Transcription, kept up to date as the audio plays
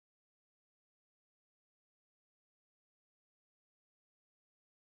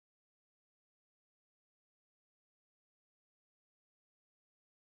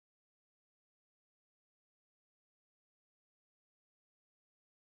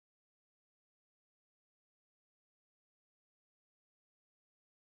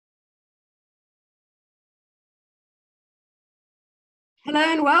Hello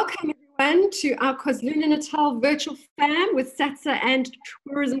and welcome everyone to our KwaZulu-Natal virtual fam with SATSA and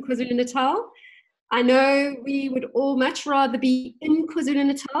Tourism KwaZulu-Natal. I know we would all much rather be in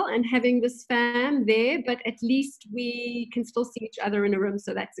KwaZulu-Natal and having this fam there, but at least we can still see each other in a room,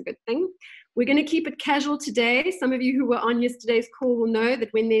 so that's a good thing. We're going to keep it casual today. Some of you who were on yesterday's call will know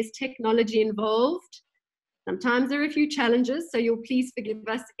that when there's technology involved, sometimes there are a few challenges, so you'll please forgive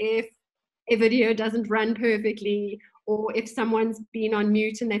us if a video doesn't run perfectly, or if someone's been on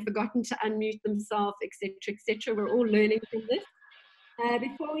mute and they've forgotten to unmute themselves, etc., etc. We're all learning from this.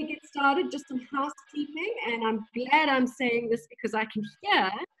 Before we get started, just some housekeeping, and I'm glad I'm saying this because I can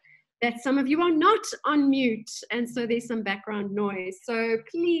hear that some of you are not on mute, and so there's some background noise. So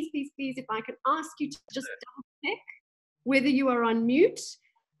please, please, please, if I can ask you to just double check whether you are on mute,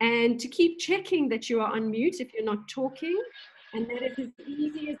 and to keep checking that you are on mute if you're not talking. And that is as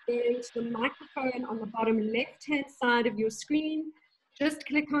easy as going to the microphone on the bottom left-hand side of your screen. Just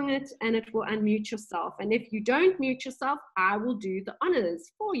click on it and it will unmute yourself. And if you don't mute yourself, I will do the honors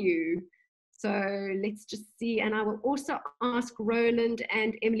for you. So let's just see. And I will also ask Roland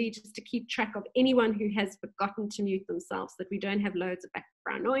and Emily just to keep track of anyone who has forgotten to mute themselves, so that we don't have loads of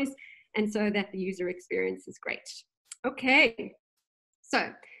background noise and so that the user experience is great. Okay, so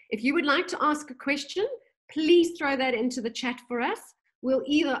if you would like to ask a question, please throw that into the chat for us. We'll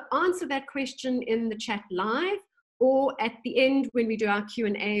either answer that question in the chat live, or at the end when we do our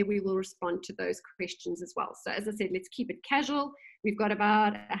Q&A, we will respond to those questions as well. So as I said, let's keep it casual. We've got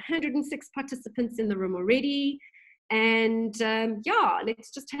about 106 participants in the room already. And yeah,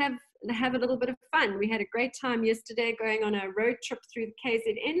 let's just have a little bit of fun. We had a great time yesterday going on a road trip through the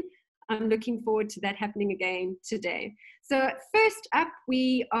KZN. I'm looking forward to that happening again today. So first up,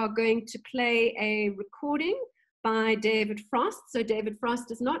 we are going to play a recording by David Frost. So David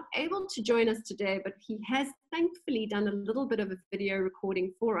Frost is not able to join us today, but he has thankfully done a little bit of a video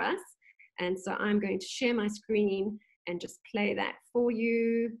recording for us. And so I'm going to share my screen and just play that for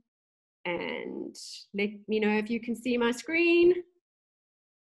you. And let me know if you can see my screen.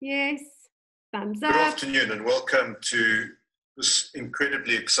 Yes, thumbs up. Good afternoon and welcome to this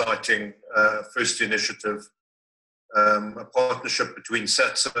incredibly exciting first initiative, a partnership between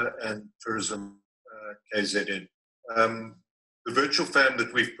SATSA and Tourism KZN. The virtual fam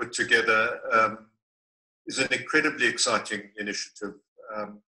that we've put together is an incredibly exciting initiative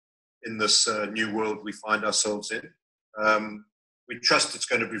in this new world we find ourselves in. We trust it's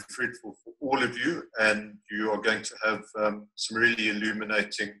going to be fruitful for all of you, and you are going to have some really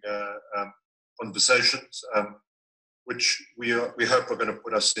illuminating conversations, which we hope are going to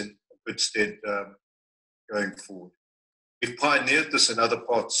put us in a good stead going forward. We've pioneered this in other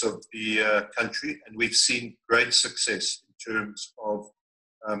parts of the country, and we've seen great success in terms of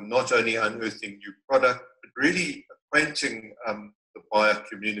not only unearthing new product, but really acquainting the buyer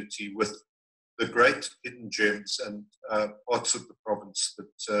community with the great hidden gems and parts of the province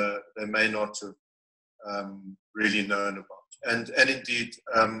that they may not have really known about. And indeed,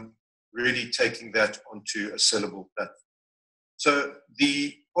 really taking that onto a sellable platform. So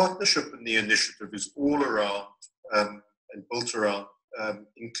the partnership and the initiative is all around and built around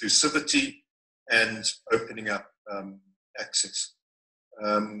inclusivity and opening up access.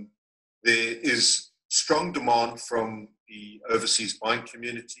 There is strong demand from the overseas buying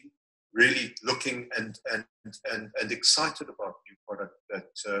community, really looking and excited about new product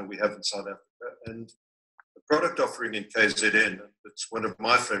that we have in South Africa. And the product offering in KZN, that's one of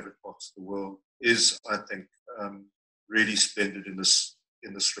my favorite parts of the world, is, I think, really splendid in this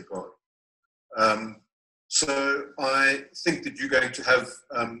regard. So I think that you're going to have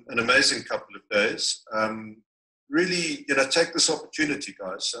an amazing couple of days. Really, take this opportunity,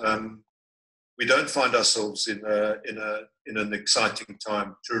 guys. We don't find ourselves in an exciting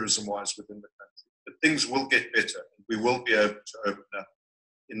time tourism-wise within the country, but things will get better. We will be able to open up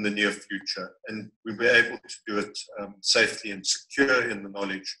in the near future, and we'll be able to do it safely and secure in the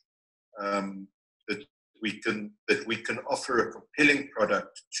knowledge that we can offer a compelling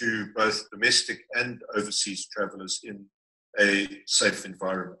product to both domestic and overseas travelers in a safe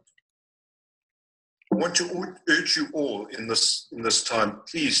environment. I want to urge you all in this time,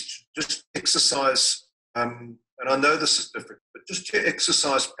 please just exercise, and I know this is difficult, but just to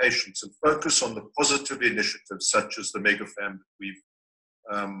exercise patience and focus on the positive initiatives such as the Mega Fam that we've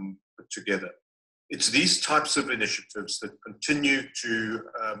put together. It's these types of initiatives that continue to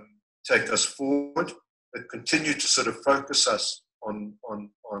take us forward, that continue to sort of focus us on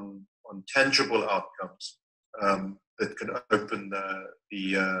tangible outcomes that can open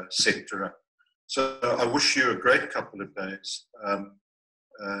the sector up. So I wish you a great couple of days,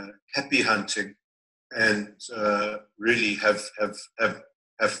 happy hunting, and really have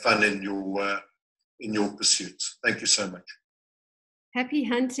fun in your pursuits. Thank you so much. Happy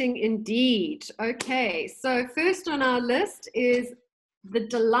hunting indeed. Okay, so first on our list is the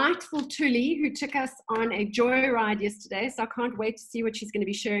delightful Tuli, who took us on a joyride yesterday. So I can't wait to see what she's going to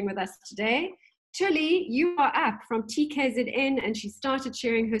be sharing with us today. Tuli, you are up from TKZN, and she started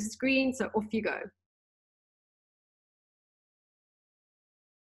sharing her screen, so off you go.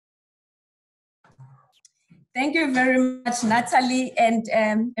 Thank you very much, Natalie, and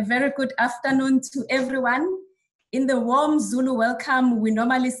a very good afternoon to everyone. In the warm Zulu welcome, we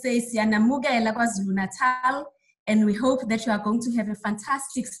normally say Siyanamukela KwaZulu-Natal, and we hope that you are going to have a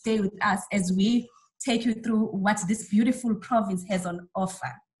fantastic stay with us as we take you through what this beautiful province has on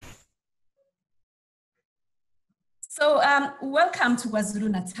offer. So welcome to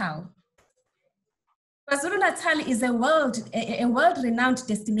KwaZulu-Natal. KwaZulu-Natal is a world-renowned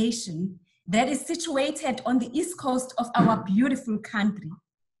destination that is situated on the east coast of our beautiful country.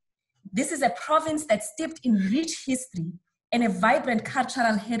 This is a province that's steeped in rich history and a vibrant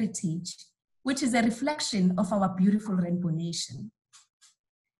cultural heritage, which is a reflection of our beautiful rainbow nation.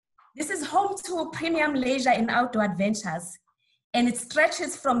 This is home to premium leisure and outdoor adventures, and it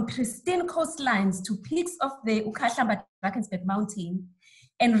stretches from pristine coastlines to peaks of the Drakensberg mountain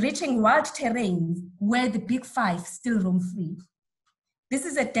and reaching wild terrain where the Big Five still roam free. This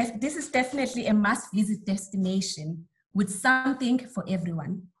is definitely a must-visit destination with something for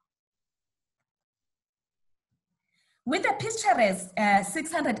everyone. With a picturesque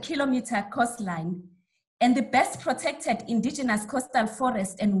 600-kilometer coastline and the best protected indigenous coastal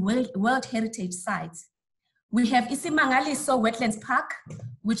forest and World Heritage sites, we have Isimangaliso Wetlands Park,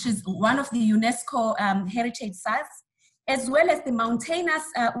 which is one of the UNESCO heritage sites, as well as the mountainous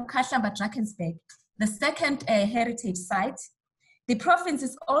Drakensberg, the second heritage site. The province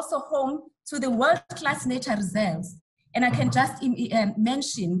is also home to the world-class nature reserves, and I can just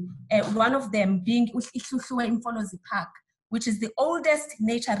mention one of them being Ihluhluwe Imfolozi Park, which is the oldest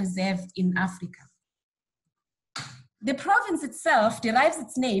nature reserve in Africa. The province itself derives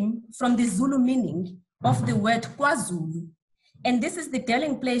its name from the Zulu meaning of the word KwaZulu, and this is the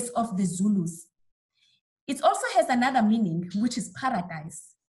dwelling place of the Zulus. It also has another meaning, which is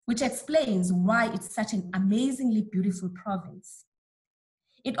paradise, which explains why it's such an amazingly beautiful province.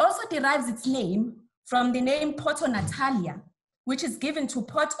 It also derives its name from the name Porto Natalia, which is given to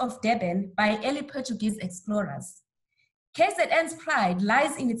Port of Durban by early Portuguese explorers. KZN's pride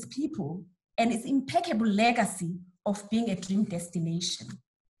lies in its people and its impeccable legacy of being a dream destination.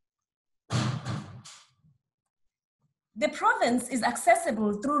 The province is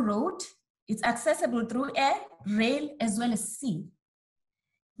accessible through road, it's accessible through air, rail, as well as sea.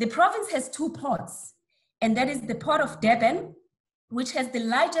 The province has two ports, and that is the Port of Durban, which has the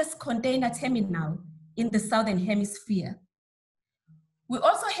largest container terminal in the Southern Hemisphere. We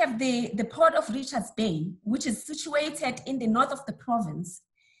also have the Port of Richards Bay, which is situated in the north of the province.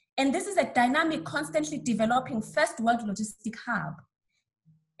 And this is a dynamic, constantly developing first world logistic hub.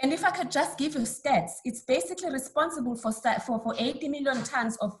 And if I could just give you stats, it's basically responsible for 80 million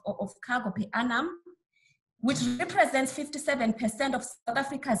tons of cargo per annum, which represents 57% of South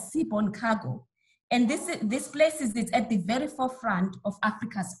Africa's seaborne cargo. And this places it at the very forefront of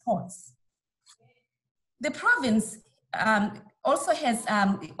Africa's ports. The province also has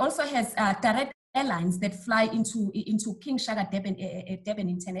direct airlines that fly into King Shaka Durban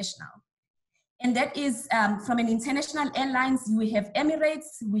International. And that is from an international airlines, we have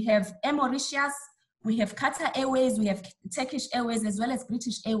Emirates, we have Air Mauritius, we have Qatar Airways, we have Turkish Airways, as well as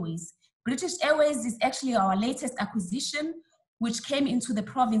British Airways. British Airways is actually our latest acquisition, which came into the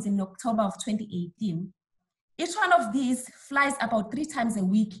province in October of 2018. Each one of these flies about 3 times a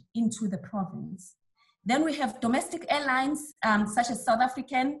week into the province. Then we have domestic airlines such as South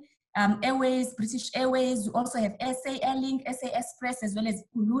African Airways, British Airways. We also have SA Airlink, SA Express, as well as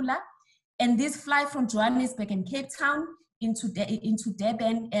Ulula. And these fly from Johannesburg and Cape Town into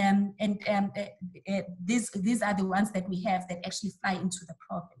Durban. These are the ones that we have that actually fly into the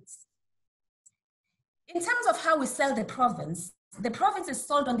province. In terms of how we sell the province is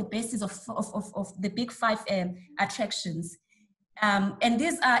sold on the basis of the big 5 attractions. And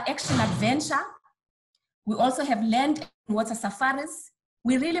these are action adventure. We also have land and water safaris.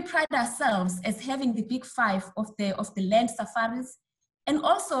 We really pride ourselves as having the big 5 of the land safaris, and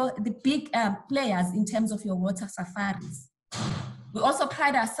also the big players in terms of your water safaris. We also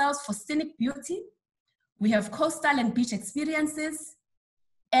pride ourselves for scenic beauty. We have coastal and beach experiences,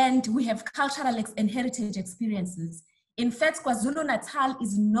 and we have cultural and heritage experiences. In fact, KwaZulu-Natal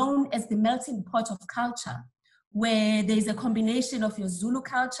is known as the melting pot of culture, where there is a combination of your Zulu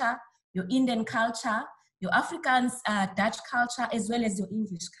culture, your Indian culture, your Afrikaans, Dutch culture, as well as your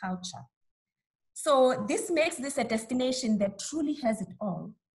English culture. So this makes this a destination that truly has it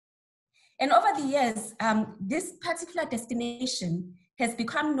all. And over the years, this particular destination has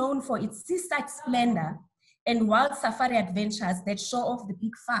become known for its seaside splendor and wild safari adventures that show off the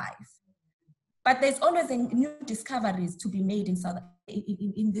big five. But there's always new discoveries to be made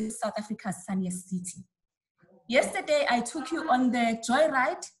in this South Africa's sunniest city. Yesterday, I took you on the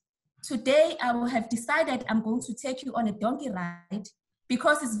joyride. Today, I will have decided I'm going to take you on a donkey ride,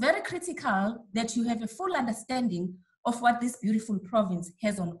 because it's very critical that you have a full understanding of what this beautiful province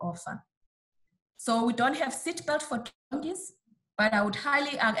has on offer. So we don't have seatbelt for donkeys, but I would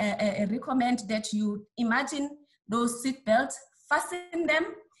highly recommend that you imagine those seatbelts, fasten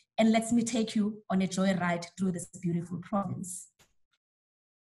them, and let me take you on a joyride through this beautiful province.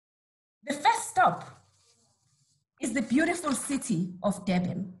 The first stop is the beautiful city of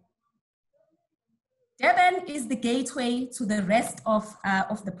Durban. Durban is the gateway to the rest of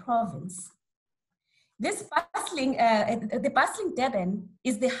the province. This bustling Durban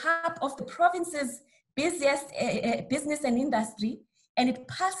is the hub of the province's busiest business and industry, and it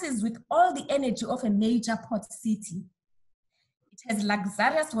passes with all the energy of a major port city. It has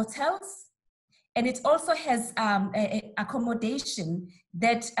luxurious hotels, and it also has accommodation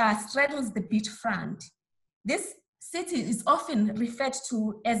that straddles the beachfront. This city is often referred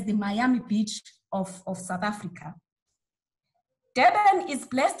to as the Miami Beach of South Africa. Durban is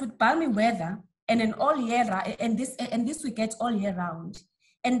blessed with balmy weather and an all year, and this we get all year round.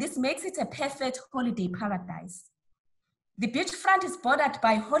 And this makes it a perfect holiday paradise. The beachfront is bordered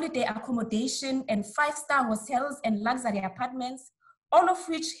by holiday accommodation and 5-star hotels and luxury apartments, all of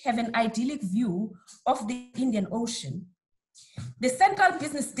which have an idyllic view of the Indian Ocean. The Central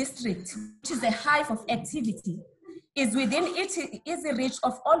Business District, which is a hive of activity, is within easy reach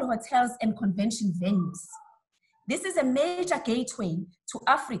of all hotels and convention venues. This is a major gateway to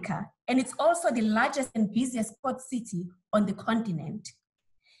Africa, and it's also the largest and busiest port city on the continent.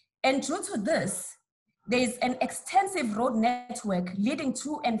 And due to this, there is an extensive road network leading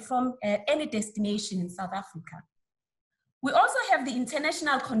to and from any destination in South Africa. We also have the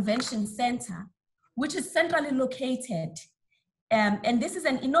International Convention Center, which is centrally located. And this is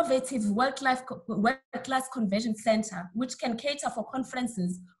an innovative world-class convention center, which can cater for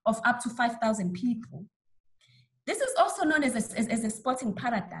conferences of up to 5,000 people. This is also known as a sporting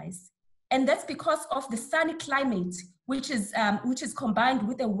paradise. And that's because of the sunny climate, which is combined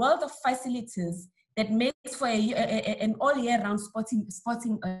with a world of facilities that makes for an all year round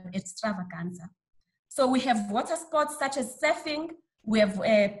sporting extravaganza. So we have water sports such as surfing, we have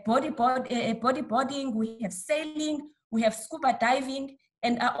bodyboarding, we have sailing, we have scuba diving,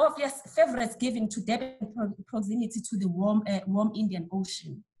 and our obvious favorites given to Durban proximity to the warm Indian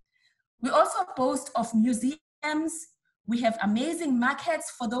Ocean. We also boast of museums. We have amazing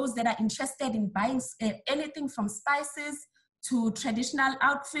markets for those that are interested in buying anything from spices to traditional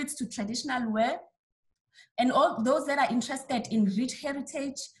outfits to traditional wear. And all those that are interested in rich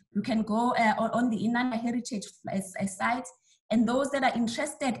heritage, you can go on the Inanna Heritage site. And those that are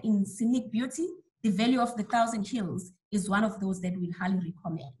interested in scenic beauty, the Valley of the Thousand Hills is one of those that we highly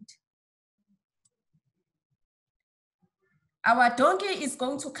recommend. Our donkey is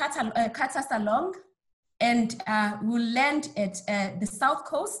going to cut us along, and we'll land at the South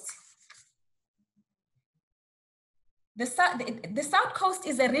Coast. The South Coast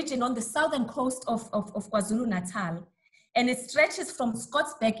is a region on the southern coast of KwaZulu-Natal, and it stretches from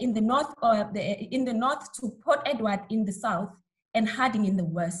Scottsburg in the north to Port Edward in the south and Harding in the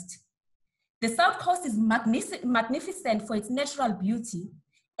west. The South Coast is magnificent for its natural beauty,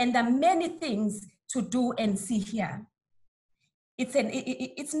 and there are many things to do and see here.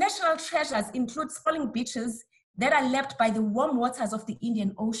 Its natural treasures include sprawling beaches that are lapped by the warm waters of the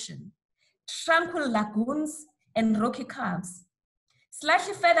Indian Ocean, tranquil lagoons, and rocky caves.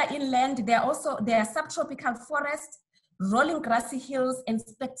 Slightly further inland, there are subtropical forests, rolling grassy hills, and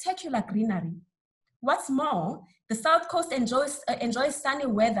spectacular greenery. What's more, the South Coast enjoys sunny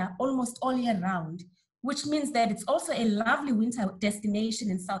weather almost all year round, which means that it's also a lovely winter destination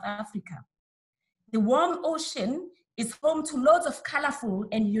in South Africa. The warm ocean is home to loads of colorful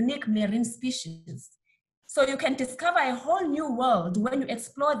and unique marine species. So you can discover a whole new world when you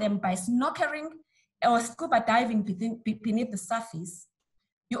explore them by snorkeling or scuba diving beneath the surface.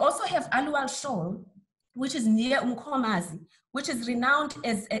 You also have Aluwal Shoal, which is near Umkomazi, which is renowned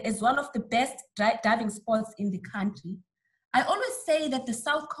as one of the best diving spots in the country. I always say that the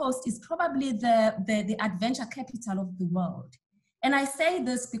South Coast is probably the adventure capital of the world. And I say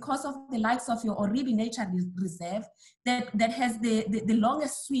this because of the likes of your Oribi Nature Reserve that has the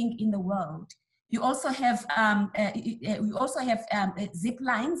longest swing in the world. You also have zip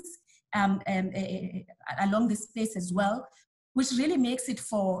lines along the space as well, which really makes it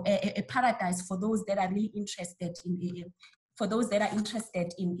for a paradise for those that are really interested in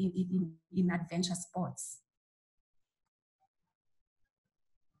adventure sports.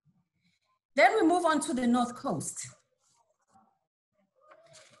 Then we move on to the North Coast.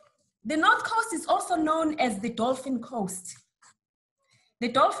 The North Coast is also known as the Dolphin Coast. The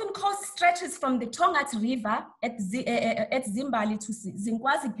Dolphin Coast stretches from the Tongat River at Zimbali to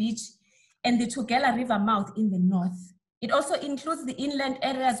Zinkwazi Beach and the Tugela River mouth in the north. It also includes the inland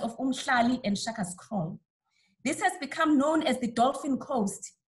areas of Umhlali and Shaka's Kraal. This has become known as the Dolphin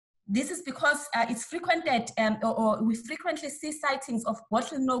Coast. This is because it's frequented, or we frequently see sightings of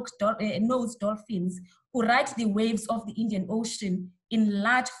bottlenose dolphins who ride the waves of the Indian Ocean in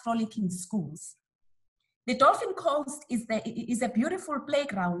large frolicking schools. The Dolphin Coast is a beautiful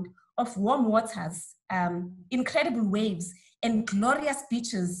playground of warm waters, incredible waves, and glorious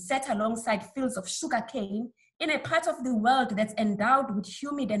beaches set alongside fields of sugarcane in a part of the world that's endowed with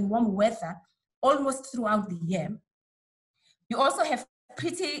humid and warm weather almost throughout the year. You also have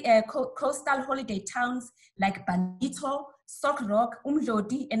pretty coastal holiday towns like Banito, Sock Rock,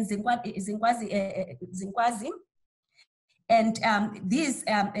 Umdlodi, and Zinkwazi. And these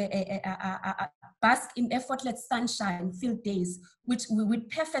bask in effortless sunshine filled days with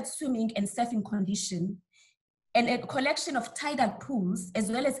perfect swimming and surfing condition, and a collection of tidal pools, as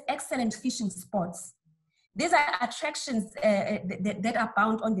well as excellent fishing spots. These are attractions that are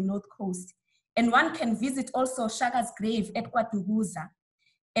bound on the North Coast. And one can visit also Shaka's grave at KwaDuguza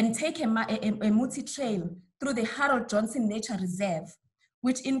and take a Muti trail through the Harold Johnson Nature Reserve,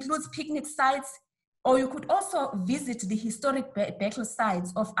 which includes picnic sites, or you could also visit the historic battle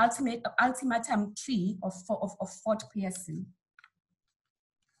sites of Ultimatum Tree of Fort Pearson.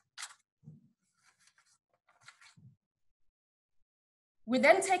 We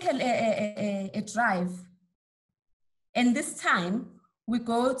then take a drive, and this time we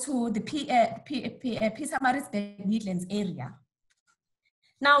go to the Pietermaritzburg Midlands area.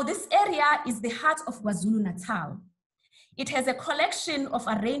 Now, this area is the heart of KwaZulu-Natal. It has a collection of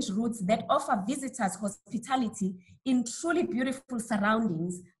arranged routes that offer visitors hospitality in truly beautiful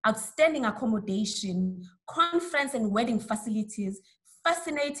surroundings, outstanding accommodation, conference and wedding facilities,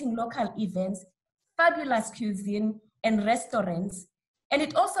 fascinating local events, fabulous cuisine and restaurants. And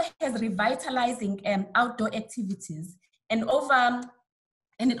it also has revitalizing outdoor activities. And it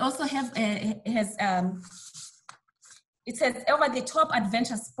also has over-the-top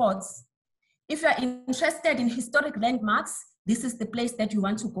adventure sports. If you're interested in historic landmarks, this is the place that you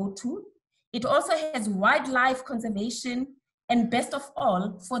want to go to. It also has wildlife conservation, and best of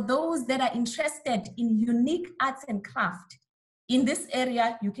all, for those that are interested in unique arts and craft, in this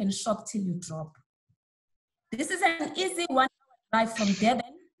area, you can shop till you drop. This is an easy 1 hour drive from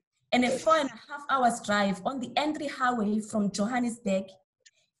Durban and a 4.5 hours drive on the N3 highway from Johannesburg.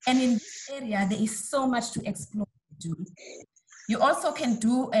 And in this area, there is so much to explore. You also can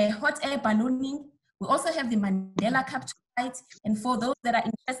do a hot air ballooning. We also have the Mandela Capture site. And for those that are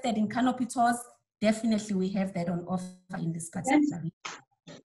interested in canopy tours, definitely we have that on offer in this particular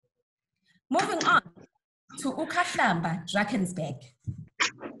region. Moving on to Ukahlamba, Drakensberg.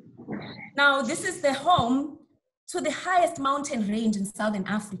 Now, this is the home to the highest mountain range in Southern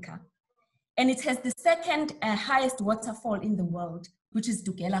Africa. And it has the second highest waterfall in the world, which is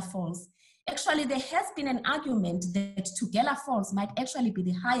Tugela Falls. Actually, there has been an argument that Tugela Falls might actually be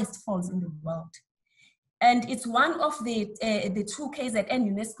the highest falls in the world. And it's one of the two KZN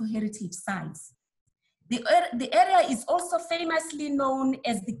UNESCO heritage sites. The area is also famously known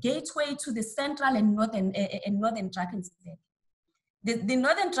as the gateway to the central and northern Drakensberg. The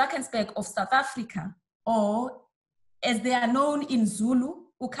northern Drakensberg of South Africa, or as they are known in Zulu,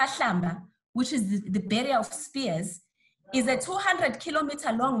 Ukahlamba, which is the barrier of spears, is a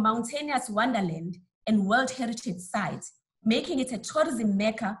 200-kilometer long mountainous wonderland and World Heritage Site, making it a tourism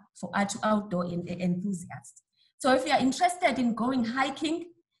mecca for outdoor enthusiasts. So if you are interested in going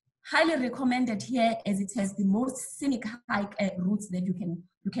hiking, highly recommended here, as it has the most scenic hike routes that you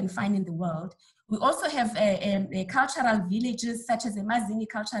can find in the world. We also have cultural villages such as the Mazingi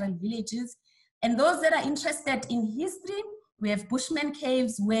cultural villages, and those that are interested in history, we have Bushman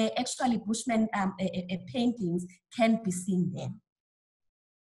caves where actually Bushman paintings can be seen there.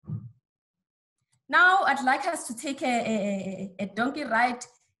 Now I'd like us to take a donkey ride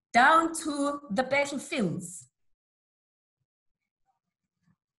down to the battlefields.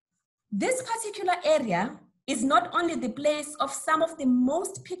 This particular area is not only the place of some of the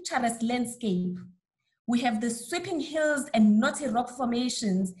most picturesque landscape. We have the sweeping hills and knotty rock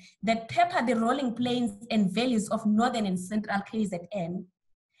formations that pepper the rolling plains and valleys of northern and central KZN.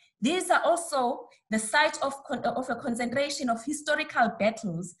 These are also the site of a concentration of historical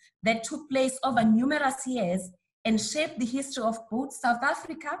battles that took place over numerous years and shaped the history of both South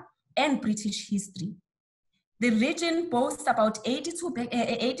Africa and British history. The region boasts about 82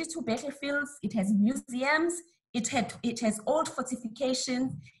 battlefields. It has museums, it has old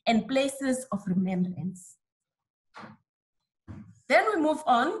fortifications and places of remembrance. Then we move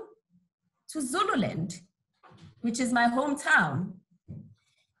on to Zululand, which is my hometown.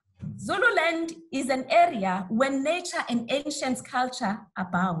 Zululand is an area where nature and ancient culture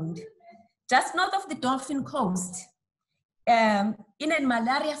abound. Just north of the Dolphin Coast, in a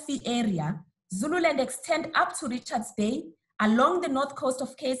malaria-free area, Zululand extends up to Richards Bay, along the north coast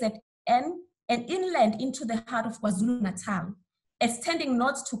of KZN, and inland into the heart of KwaZulu-Natal, extending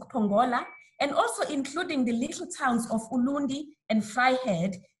north to Pongola, and also including the little towns of Ulundi and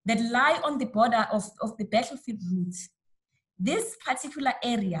Vryheid that lie on the border of the battlefield route. This particular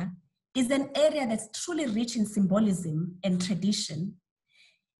area is an area that's truly rich in symbolism and tradition.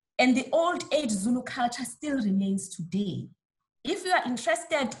 And the old age Zulu culture still remains today. If you are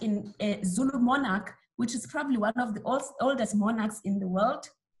interested in a Zulu monarch, which is probably one of the oldest monarchs in the world,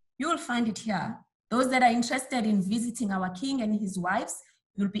 you will find it here. Those that are interested in visiting our king and his wives,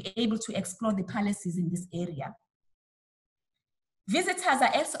 you'll be able to explore the palaces in this area.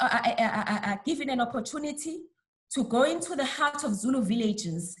 Visitors are given an opportunity to go into the heart of Zulu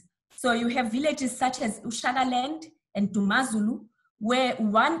villages. So you have villages such as Ushagaland and Dumazulu, where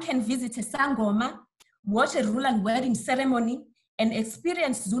one can visit a Sangoma, watch a rural wedding ceremony, and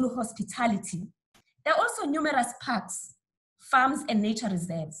experience Zulu hospitality. There are also numerous parks, farms, and nature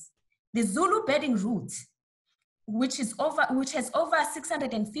reserves. The Zulu birding route, which has over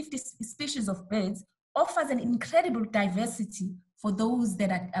 650 species of birds, offers an incredible diversity for those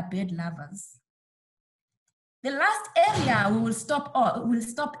that are bird lovers. The last area we will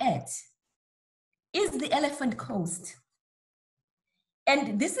stop at is the Elephant Coast.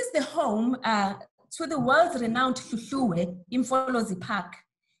 And this is the home to the world's renowned Hluhluwe Imfolozi Park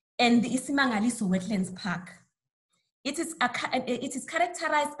and the Isimangaliso Wetlands Park. It is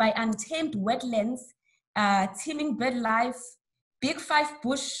characterized by untamed wetlands, teeming bird life, big five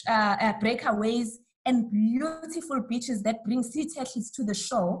bush breakaways, and beautiful beaches that bring sea turtles to the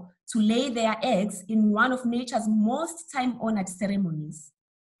shore to lay their eggs in one of nature's most time-honored ceremonies.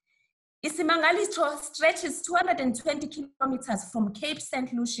 Isimangaliso stretches 220 kilometers from Cape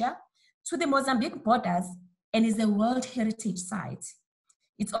St. Lucia to the Mozambique borders and is a World Heritage Site.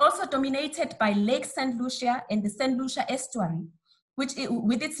 It's also dominated by Lake St. Lucia and the St. Lucia Estuary, which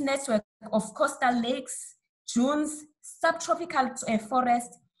with its network of coastal lakes, dunes, subtropical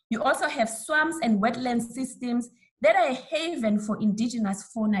forests. You also have swamps and wetland systems that are a haven for indigenous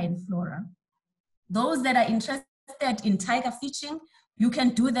fauna and flora. Those that are interested in tiger fishing, you can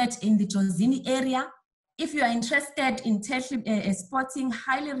do that in the Jozini area. If you are interested in sporting,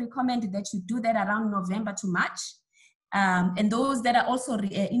 highly recommend that you do that around November to March. And those that are also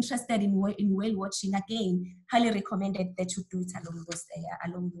interested in whale watching, again, highly recommended that you do it along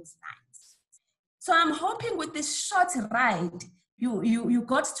those lines. So I'm hoping with this short ride, you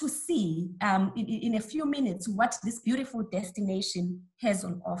got to see in a few minutes what this beautiful destination has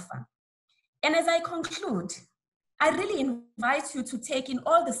on offer. And as I conclude, I really invite you to take in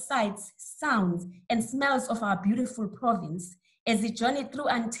all the sights, sounds, and smells of our beautiful province as you journey through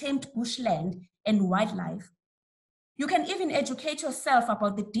untamed bushland and wildlife. You can even educate yourself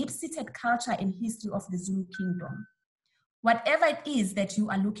about the deep-seated culture and history of the Zulu kingdom. Whatever it is that you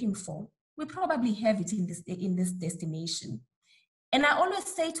are looking for, we probably have it in this destination. And I always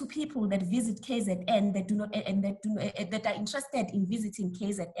say to people that visit KZN that are interested in visiting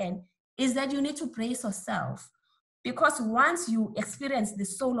KZN is that you need to brace yourself, because once you experience the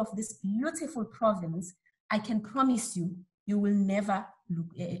soul of this beautiful province, I can promise you, you will never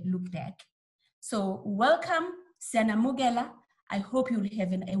look back. So welcome, Siana Mugela. I hope you'll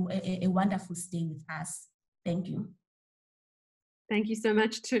have a wonderful stay with us. Thank you. Thank you so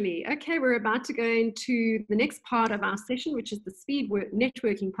much, Tuli. Okay, we're about to go into the next part of our session, which is the speed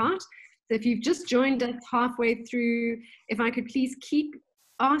networking part. So if you've just joined us halfway through, if I could please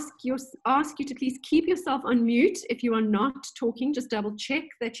ask you to please keep yourself on mute. If you are not talking, just double check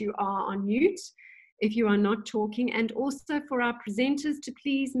that you are on mute if you are not talking. And also for our presenters to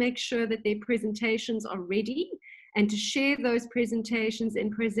please make sure that their presentations are ready and to share those presentations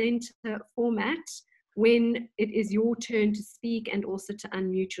in presenter format when it is your turn to speak, and also to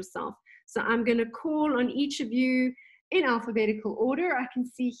unmute yourself. So I'm going to call on each of you in alphabetical order, I can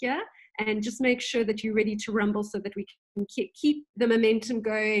see here, and just make sure that you're ready to rumble so that we can keep the momentum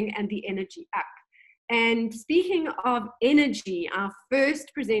going and the energy up. And speaking of energy, our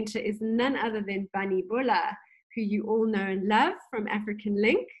first presenter is none other than Bunny Bula, who you all know and love from African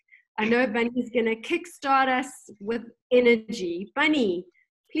Link. I know Bunny is going to kickstart us with energy. Bunny,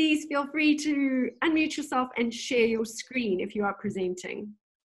 please feel free to unmute yourself and share your screen if you are presenting.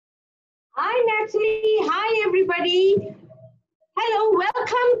 Hi, Natalie. Hi, everybody. Hello,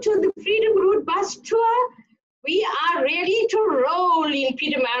 welcome to the Freedom Route bus tour. We are ready to roll in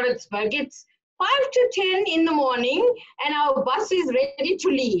Pietermaritzburg. It's 5 to 10 in the morning and our bus is ready to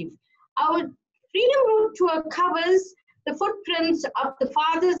leave. Our Freedom Route tour covers the footprints of the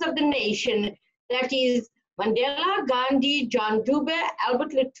fathers of the nation, that is Mandela, Gandhi, John Dube,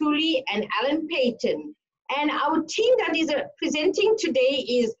 Albert Luthuli, and Alan Paton. And our team that is presenting today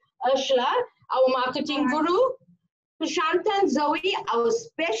is Ursula, our marketing guru, Prashanta and Zoe, our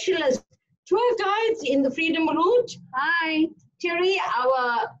specialist tour guides in the Freedom Route. Hi. Terry,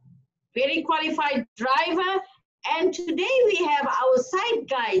 our very qualified driver. And today we have our side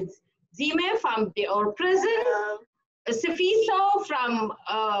guides, Zime from the old prison, Sifiso from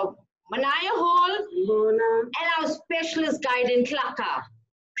Manaya Hall, and our specialist guide in Tlaka.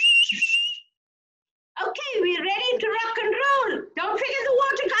 Okay, we're ready to rock and roll. Don't forget the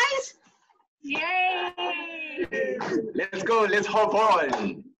water, guys. Yay! Let's go, let's hop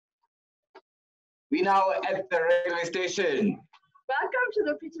on. We now at the railway station. Welcome to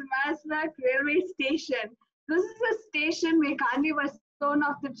the Pietermaritzburg railway station. This is the station where Gandhi was thrown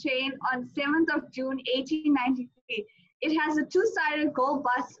off the train on 7th of June 1893. It has a two-sided gold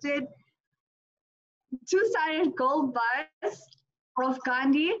bust of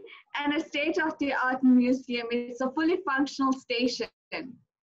Gandhi and a state-of-the-art museum. It's a fully functional station.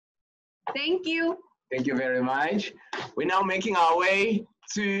 Thank you. Thank you very much. We're now making our way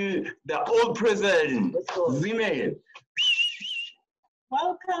to the old prison. Zime.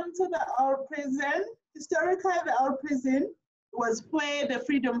 Welcome to the old prison. Historically, the old prison was where the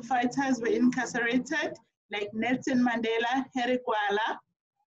freedom fighters were incarcerated, like Nelson Mandela, Harry Gwala,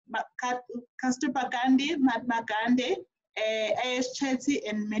 Kasturba Gandhi, Mahatma Gandhi, A.S. Chetty,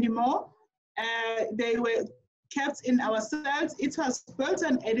 and many more. They were kept in our cells. It was built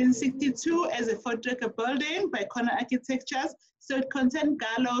in 1862 as a four-decker building by Corner Architectures. So it contained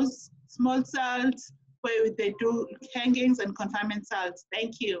gallows, small cells, where they do hangings and confinement cells.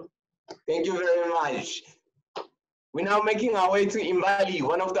 Thank you. Thank you very much. We're now making our way to Imbali,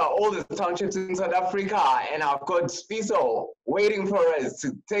 one of the oldest townships in South Africa, and I've got Sifiso waiting for us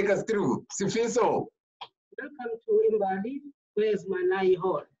to take us through. Sifiso. Welcome to Imbali, where is Manai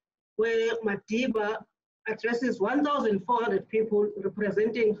Hall, where Madiba addresses 1,400 people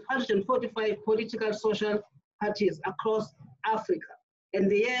representing 145 political social parties across Africa. And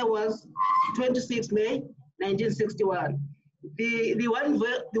the year was 26 May 1961. The one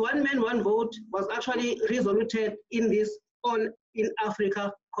man, one vote was actually resolved in this All in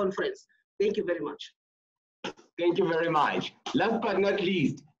Africa conference. Thank you very much. Thank you very much. Last but not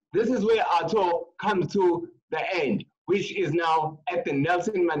least, this is where our tour comes to the end, which is now at the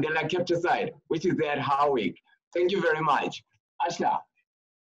Nelson Mandela capture site, which is at Howick. Thank you very much. Ashla.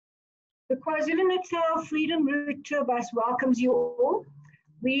 The KwaZulu-Natal Freedom Route Tour Bus welcomes you all.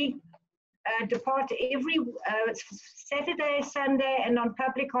 We depart every Saturday, Sunday, and on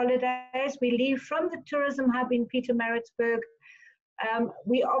public holidays. We leave from the tourism hub in Pietermaritzburg.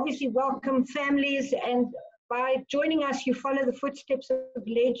 We obviously welcome families, and by joining us, you follow the footsteps of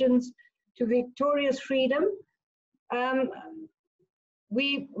legends to victorious freedom.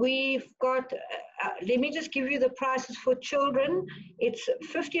 We've got, let me just give you the prices for children. It's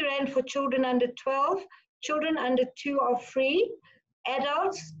 50 Rand for children under 12. Children under 2 are free.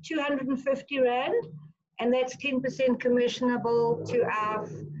 Adults, 250 Rand. And that's 10% commissionable to our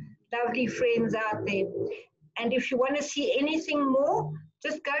lovely friends out there. And if you want to see anything more,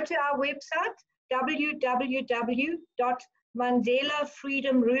 just go to our website,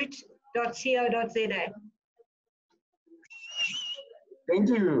 www.mandelafreedomroute.co.za. Thank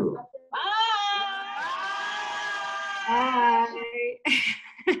you. Bye.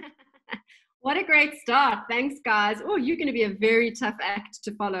 What a great start. Thanks, guys. Oh, you're going to be a very tough act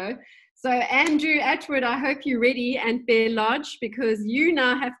to follow. So, Andrew Atwood, I hope you're ready, and Bear Lodge, because you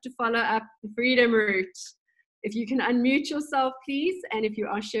now have to follow up the Freedom Route. If you can unmute yourself, please, and if you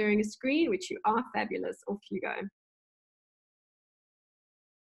are sharing a screen, which you are, fabulous, off you go.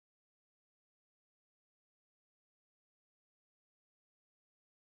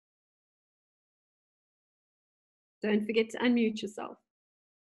 Don't forget to unmute yourself.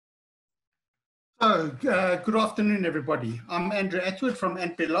 Good afternoon, everybody. I'm Andrew Atwood from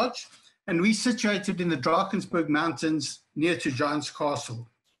Antbe Lodge, and we're situated in the Drakensberg Mountains near to Giant's Castle.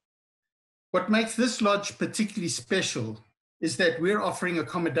 What makes this lodge particularly special is that we're offering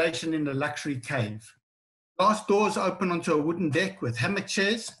accommodation in a luxury cave. Glass doors open onto a wooden deck with hammock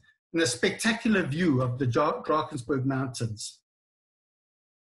chairs and a spectacular view of the Drakensberg Mountains.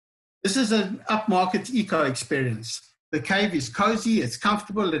 This is an upmarket eco experience. The cave is cozy, it's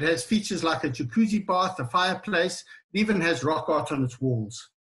comfortable, it has features like a jacuzzi bath, a fireplace, it even has rock art on its walls.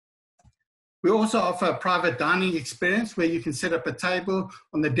 We also offer a private dining experience where you can set up a table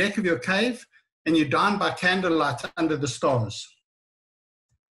on the deck of your cave and you dine by candlelight under the stars.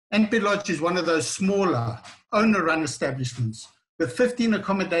 Antbe Lodge is one of those smaller, owner-run establishments with 15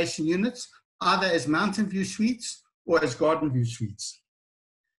 accommodation units, either as mountain view suites or as garden view suites.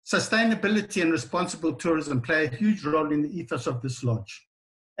 Sustainability and responsible tourism play a huge role in the ethos of this lodge,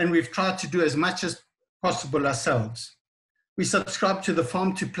 and we've tried to do as much as possible ourselves. We subscribe to the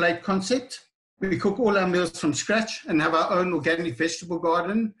farm-to-plate concept. We cook all our meals from scratch and have our own organic vegetable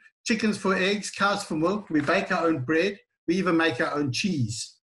garden, chickens for eggs, cows for milk. We bake our own bread. We even make our own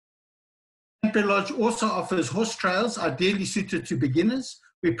cheese. Antbe Lodge also offers horse trails ideally suited to beginners.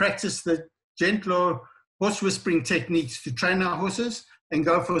 We practice the gentler horse whispering techniques to train our horses and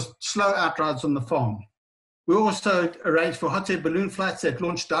go for slow outrides on the farm. We also arrange for hot air balloon flights that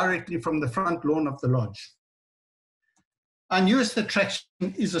launch directly from the front lawn of the lodge. Our newest attraction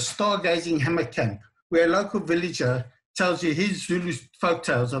is a stargazing hammock camp, where a local villager tells you his Zulu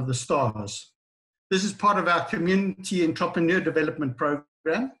folktales of the stars. This is part of our community entrepreneur development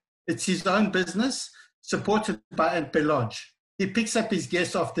program. It's his own business, supported by Antbe Lodge. He picks up his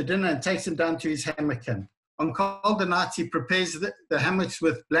guests after dinner and takes them down to his hammock camp. On colder nights, he prepares the hammocks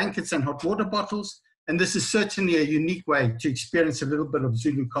with blankets and hot water bottles, and this is certainly a unique way to experience a little bit of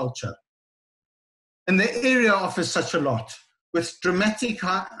Zulu culture. And the area offers such a lot, with dramatic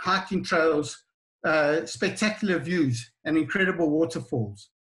hiking trails, spectacular views, and incredible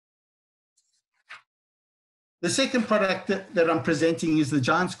waterfalls. The second product that I'm presenting is the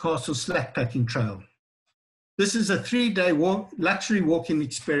Giant's Castle Slack Packing Trail. This is a 3-day luxury walking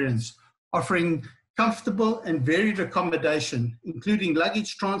experience, offering comfortable and varied accommodation, including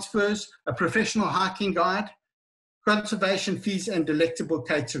luggage transfers, a professional hiking guide, conservation fees, and delectable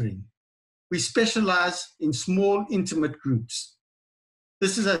catering. We specialize in small, intimate groups.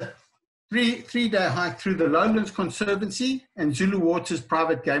 This is a three-day hike through the Lowlands Conservancy and Zulu Waters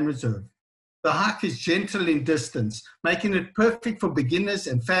Private Game Reserve. The hike is gentle in distance, making it perfect for beginners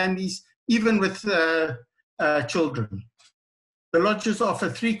and families, even with children. The lodges offer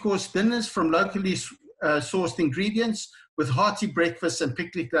 3-course dinners from locally sourced ingredients, with hearty breakfasts and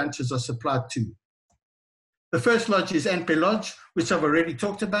picnic lunches are supplied too. The first lodge is Antbe Lodge, which I've already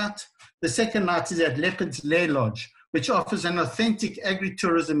talked about. The second night is at Leopard's Lair Lodge, which offers an authentic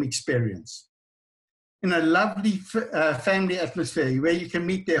agri-tourism experience in a lovely family atmosphere where you can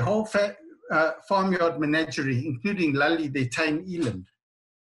meet their whole farmyard menagerie, including Lully, their tame eland.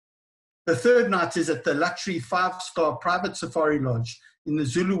 The third night is at the luxury 5-star private safari lodge in the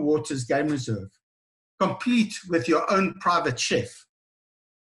Zulu Waters Game Reserve, complete with your own private chef.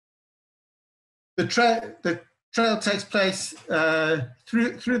 The trail takes place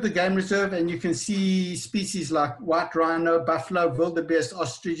through the game reserve, and you can see species like white rhino, buffalo, wildebeest,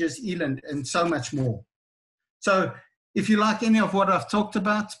 ostriches, eland, and so much more. So if you like any of what I've talked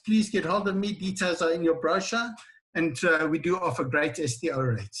about, please get hold of me. Details are in your brochure, and we do offer great STO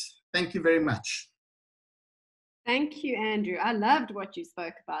rates. Thank you very much. Thank you, Andrew. I loved what you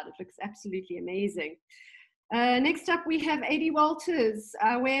spoke about. It looks absolutely amazing. Next up, we have Adi Walters,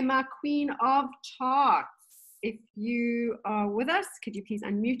 where my Queen of Tarts. If you are with us, could you please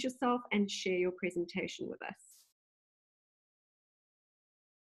unmute yourself and share your presentation with us?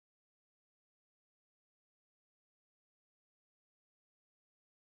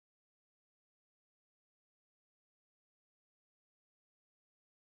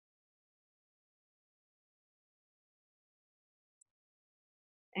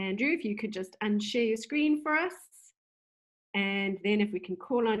 Andrew, if you could just unshare your screen for us. And then if we can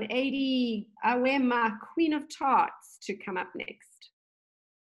call on Adi, my Queen of Tarts, to come up next.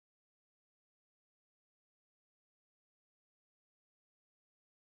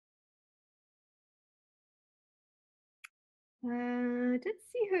 I did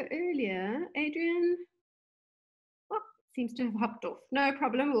see her earlier. Adrian, seems to have hopped off. No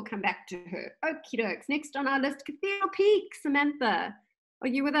problem, we'll come back to her. Okie dokes. Next on our list, Cathedral Peak. Samantha, are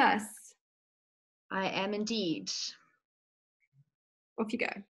you with us? I am indeed. Off you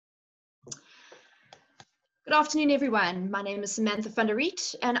go. Good afternoon, everyone. My name is Samantha van der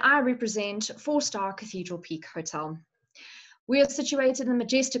Riet, and I represent 4-star Cathedral Peak Hotel. We are situated in the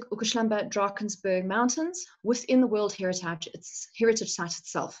majestic Ukuhlamba Drakensberg Mountains within the World Heritage Site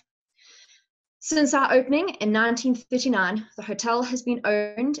itself. Since our opening in 1939, the hotel has been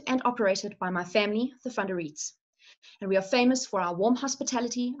owned and operated by my family, the van der Riets, and we are famous for our warm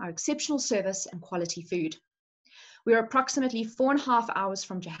hospitality, our exceptional service, and quality food. We are approximately 4.5 hours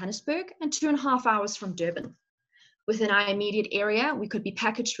from Johannesburg and 2.5 hours from Durban. Within our immediate area, we could be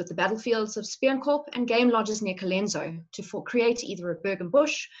packaged with the battlefields of Spiernkop and game lodges near Kalenzo to create either a Bergen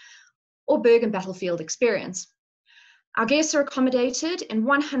Bush or Bergen battlefield experience. Our guests are accommodated in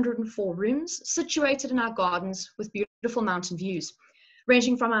 104 rooms situated in our gardens with beautiful mountain views,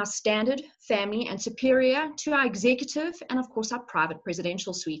 ranging from our standard, family and superior to our executive and of course our private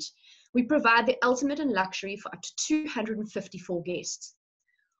presidential suite. We provide the ultimate in luxury for up to 254 guests.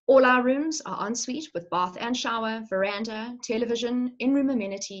 All our rooms are ensuite with bath and shower, veranda, television, in-room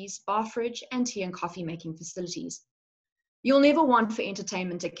amenities, bar fridge, and tea and coffee making facilities. You'll never want for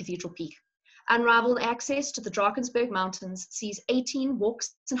entertainment at Cathedral Peak. Unrivaled access to the Drakensberg Mountains sees 18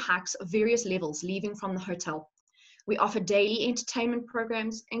 walks and hikes of various levels leaving from the hotel. We offer daily entertainment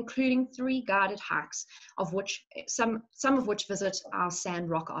programs, including 3 guided hikes, of which some of which visit our sand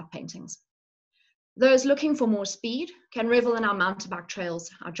rock art paintings. Those looking for more speed can revel in our mountain bike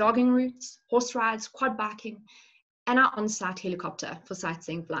trails, our jogging routes, horse rides, quad biking, and our on-site helicopter for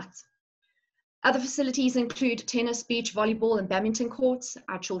sightseeing flights. Other facilities include tennis, beach, volleyball, and badminton courts,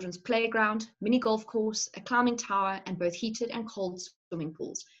 our children's playground, mini golf course, a climbing tower, and both heated and cold swimming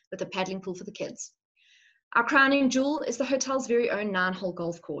pools, with a paddling pool for the kids. Our crowning jewel is the hotel's very own 9-hole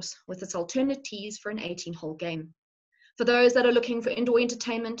golf course, with its alternate tees for an 18-hole game. For those that are looking for indoor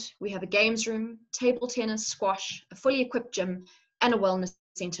entertainment, we have a games room, table tennis, squash, a fully equipped gym, and a wellness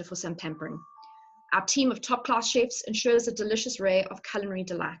center for some pampering. Our team of top-class chefs ensures a delicious array of culinary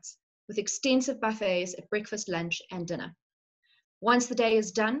delights, with extensive buffets at breakfast, lunch, and dinner. Once the day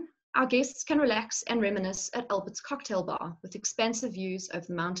is done, our guests can relax and reminisce at Albert's Cocktail Bar with expansive views over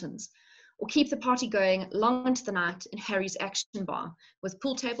the mountains, or keep the party going long into the night in Harry's Action Bar with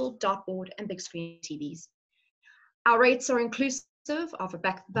pool table, dartboard, and big screen TVs. Our rates are inclusive of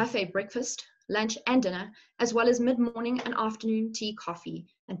a buffet breakfast, lunch, and dinner, as well as mid-morning and afternoon tea, coffee,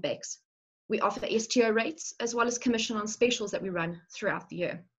 and bakes. We offer STO rates, as well as commission on specials that we run throughout the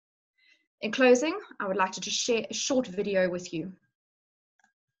year. In closing, I would like to just share a short video with you.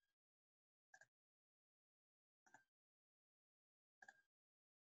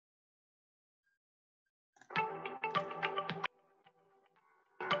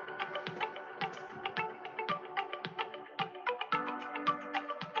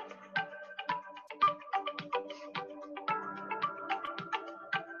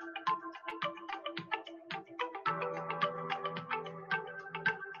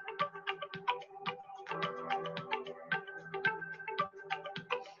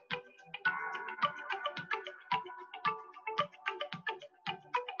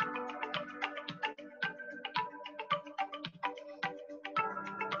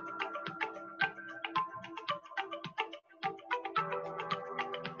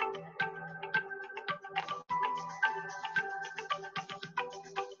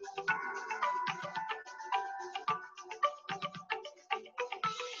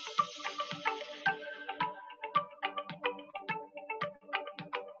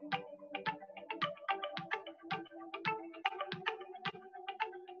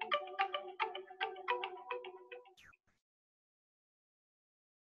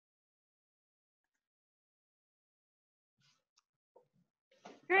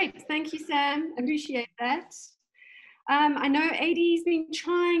 Great, thank you, Sam. Appreciate that. I know Adie's been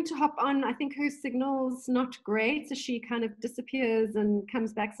trying to hop on. I think her signal's not great, so she kind of disappears and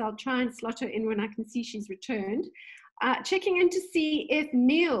comes back. So I'll try and slot her in when I can see she's returned. Checking in to see if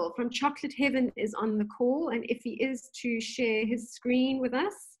Neil from Chocolate Heaven is on the call, and if he is, to share his screen with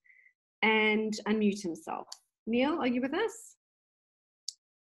us and unmute himself. Neil, are you with us?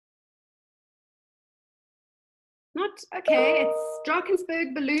 Not okay. It's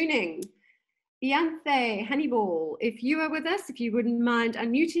Drakensberg ballooning. Beyonce, Honeyball, if you are with us, if you wouldn't mind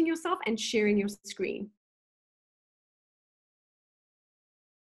unmuting yourself and sharing your screen.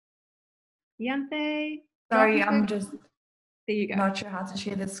 Beyonce. Sorry, I'm just there you go. Not sure how to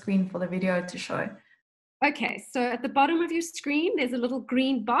share the screen for the video to show. Okay, so at the bottom of your screen, there's a little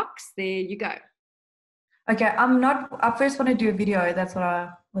green box. There you go. Okay, I first want to do a video. That's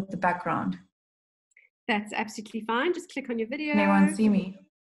what with the background. That's absolutely fine. Just click on your video. Can anyone see me?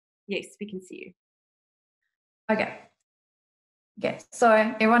 Yes, we can see you. Okay. Okay, so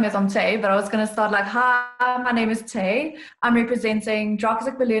everyone knows I'm Tay, but I was going to start like, hi, my name is Tay. I'm representing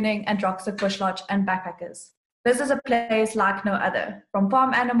Drakensberg Ballooning and Drakensberg Bush Lodge and Backpackers. This is a place like no other, from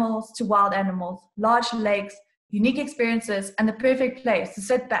farm animals to wild animals, large lakes, unique experiences, and the perfect place to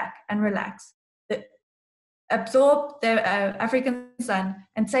sit back and relax. Absorb the African sun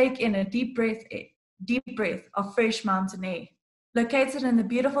and take in a deep breath of fresh mountain air. Located in the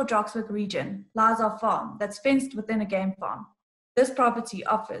beautiful Drakensberg region lies our farm that's fenced within a game farm. This property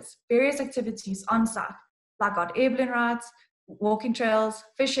offers various activities on site, like hot air balloon rides, walking trails,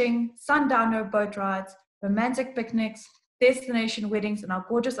 fishing, sundowner boat rides, romantic picnics, destination weddings in our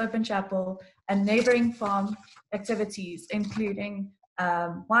gorgeous open chapel, and neighboring farm activities, including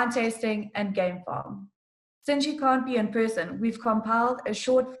wine tasting and game farm. Since you can't be in person, we've compiled a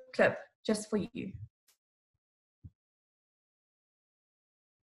short clip just for you.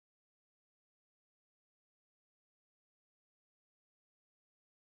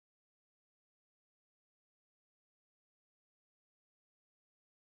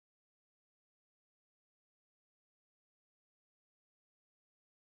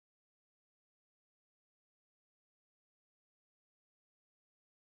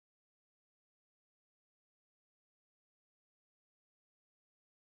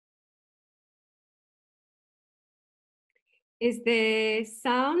 Is there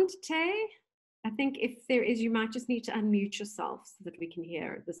sound, Tay? I think if there is, you might just need to unmute yourself so that we can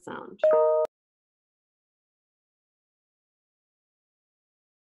hear the sound.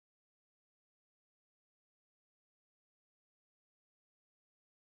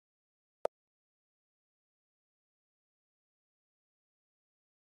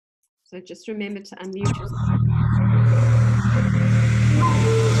 So just remember to unmute yourself.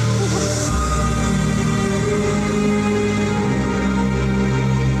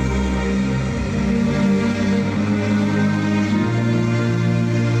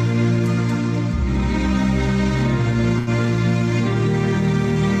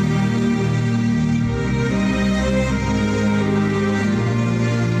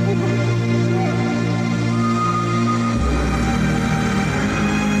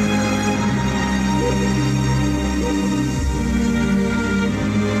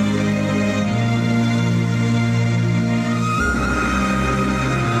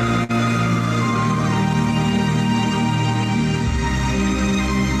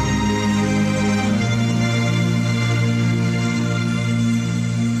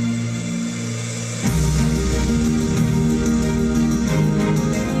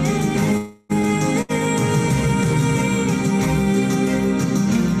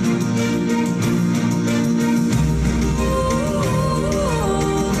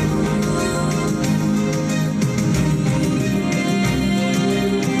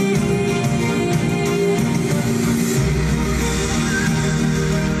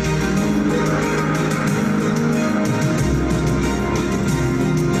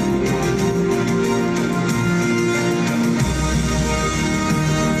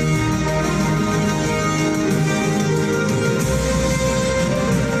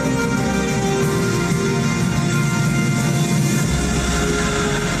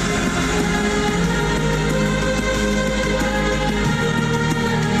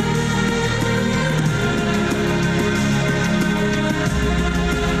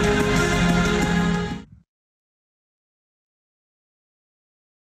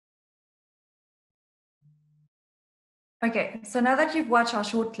 Okay, so now that you've watched our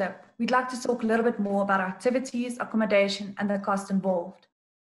short clip, we'd like to talk a little bit more about our activities, accommodation, and the cost involved.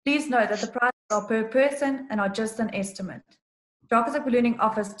 Please note that the prices are per person and are just an estimate. Drakensberg Ballooning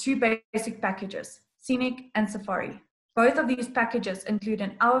offers two basic packages, Scenic and Safari. Both of these packages include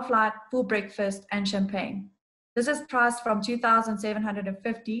an hour flight, full breakfast, and champagne. This is priced from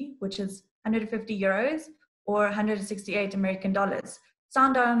 2,750, which is 150 euros or 168 American dollars.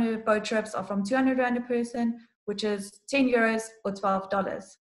 Sundowner boat trips are from 200 Rand a person, which is 10 euros or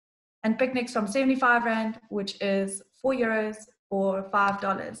 $12. And picnics from 75 Rand, which is 4 euros or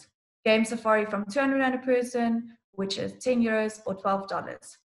 $5. Game safari from 200 Rand a person, which is 10 euros or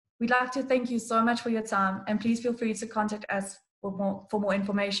 $12. We'd like to thank you so much for your time, and please feel free to contact us for more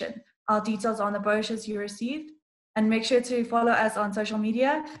information. Our details are on the brochures you received, and make sure to follow us on social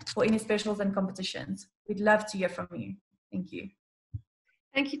media for any specials and competitions. We'd love to hear from you. Thank you.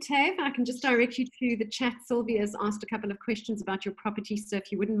 Thank you, Tav. I can just direct you to the chat. Sylvia's asked a couple of questions about your property, so if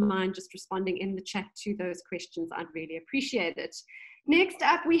you wouldn't mind just responding in the chat to those questions, I'd really appreciate it. Next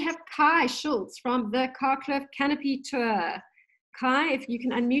up, we have Kai Schultz from the Carcliff Canopy Tour. Kai, if you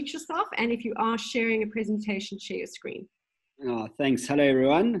can unmute yourself, and if you are sharing a presentation, share your screen. Oh, thanks. Hello,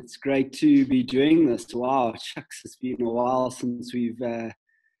 everyone. It's great to be doing this. Wow, shucks, it's been a while since we've been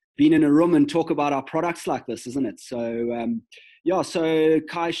in a room and talk about our products like this, isn't it? So, yeah, so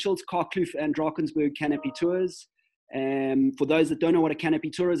Kai Schultz, Karkloof and Drakensberg Canopy Tours. For those that don't know what a canopy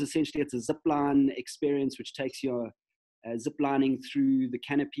tour is, essentially it's a zipline experience which takes you ziplining through the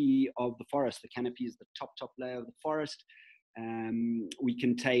canopy of the forest. The canopy is the top layer of the forest. We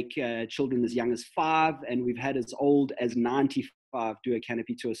can take children as young as 5, and we've had as old as 95 do a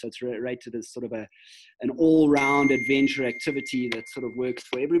canopy tour. So it's rated as sort of an all-round adventure activity that sort of works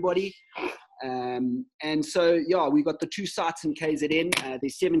for everybody. And so, yeah, we've got the 2 sites in KZN.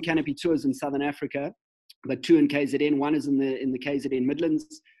 There's 7 canopy tours in Southern Africa, but 2 in KZN. One is in the KZN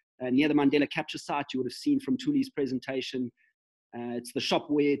Midlands, near the Mandela Capture site. You would have seen from Thuli's presentation. It's the shop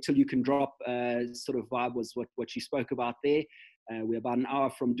where till you can drop sort of vibe was what she spoke about there. We're about an hour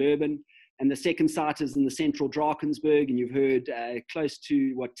from Durban. And the second site is in the central Drakensberg, and you've heard close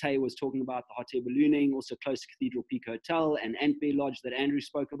to what Tay was talking about, the hot air ballooning, also close to Cathedral Peak Hotel and Antbeer Lodge that Andrew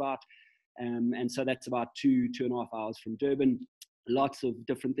spoke about. And so that's about 2.5 hours from Durban. Lots of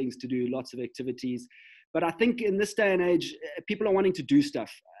different things to do, lots of activities. But I think in this day and age, people are wanting to do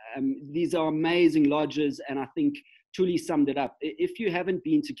stuff. These are amazing lodges, and I think Thuli summed it up. If you haven't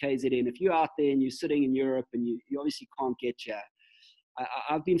been to KZN, if you're out there and you're sitting in Europe and you obviously can't get here,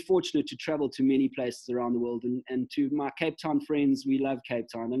 I've been fortunate to travel to many places around the world, and to my Cape Town friends, we love Cape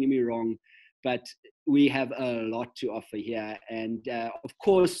Town, don't get me wrong, but we have a lot to offer here. And of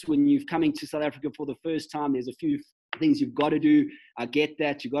course, when you're coming to South Africa for the first time, there's a few things you've got to do. I get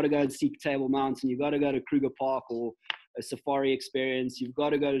that. You've got to go and see Table Mountain. You've got to go to Kruger Park or a safari experience. You've got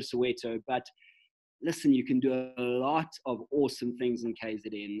to go to Soweto. But listen, you can do a lot of awesome things in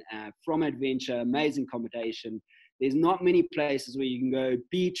KZN, from adventure, amazing accommodation. There's not many places where you can go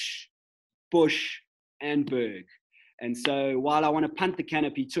beach, bush, and berg. And so while I want to punt the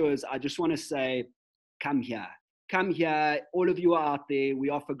canopy tours, I just want to say, come here. Come here. All of you are out there. We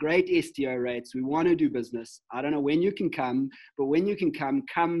offer great STO rates. We want to do business. I don't know when you can come, but when you can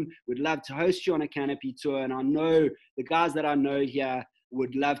come. We'd love to host you on a canopy tour. And I know the guys that I know here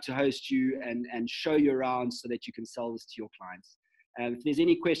would love to host you and show you around so that you can sell this to your clients. If there's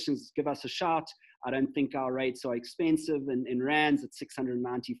any questions, give us a shout. I don't think our rates are expensive. In rands, it's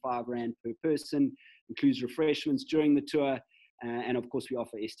 695 rand per person, includes refreshments during the tour. And of course, we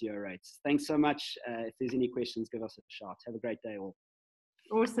offer STO rates. Thanks so much. If there's any questions, give us a shout. Have a great day all.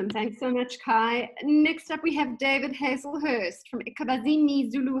 Awesome. Thanks so much, Kai. Next up, we have David Hazelhurst from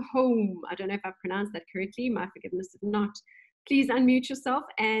KwaZulu Zulu Home. I don't know if I pronounced that correctly. My forgiveness if not. Please unmute yourself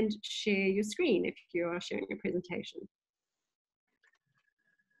and share your screen if you are sharing a presentation.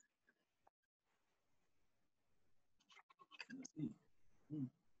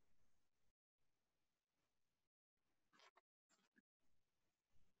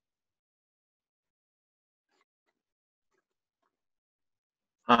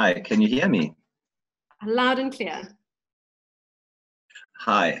 Hi, can you hear me? Loud and clear.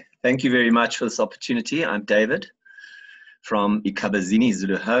 Hi, thank you very much for this opportunity. I'm David from KwaZulu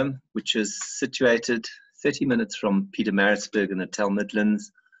Zulu Home, which is situated 30 minutes from Pietermaritzburg in the Natal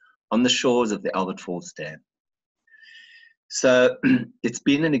Midlands on the shores of the Albert Falls Dam. So it's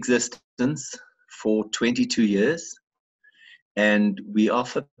been in existence for 22 years, and we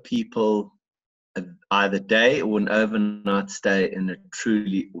offer people either day or an overnight stay in a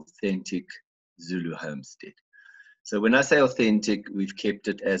truly authentic Zulu homestead. So when I say authentic, we've kept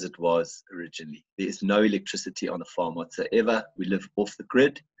it as it was originally. There is no electricity on the farm whatsoever. We live off the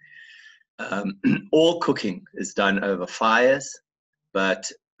grid. All cooking is done over fires, but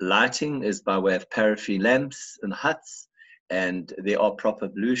lighting is by way of paraffin lamps in the huts, and there are proper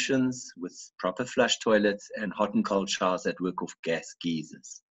ablutions with proper flush toilets and hot and cold showers that work off gas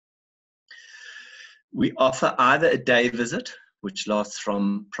geysers. We offer either a day visit, which lasts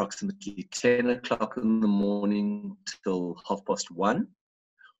from approximately 10 o'clock in the morning till 1:30,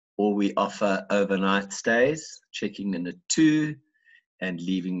 or we offer overnight stays, checking in at 2 and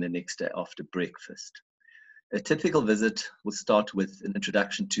leaving the next day after breakfast. A typical visit will start with an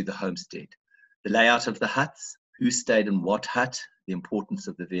introduction to the homestead, the layout of the huts, who stayed in what hut, the importance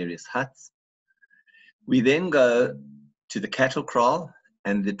of the various huts. We then go to the cattle kraal,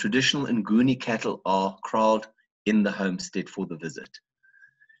 and the traditional Nguni cattle are kraaled in the homestead for the visit.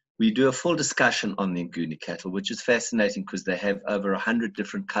 We do a full discussion on the Nguni cattle, which is fascinating because they have over 100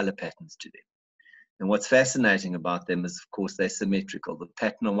 different color patterns to them. And what's fascinating about them is, of course, they're symmetrical. The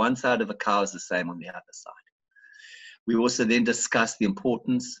pattern on one side of a cow is the same on the other side. We also then discuss the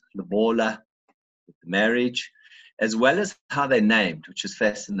importance, the bola, the marriage, as well as how they're named, which is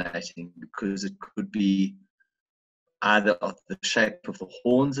fascinating because it could be either of the shape of the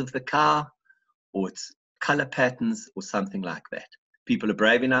horns of the cow, or its color patterns, or something like that. People are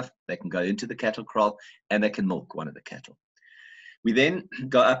brave enough, they can go into the cattle kraal and they can milk one of the cattle. We then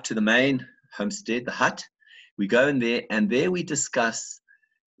go up to the main homestead, the hut. We go in there, and there we discuss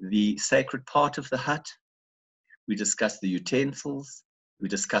the sacred part of the hut. We discuss the utensils. We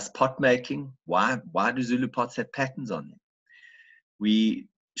discuss pot making. Why do Zulu pots have patterns on them? We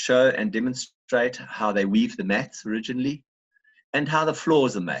show and demonstrate how they weave the mats originally and how the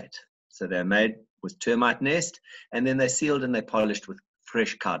floors are made. So they're made with termite nest, and then they're sealed and they're polished with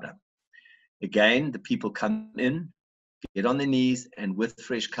fresh cow dung. Again, the people come in, get on their knees, and with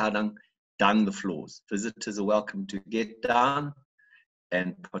fresh cow dung the floors. Visitors are welcome to get down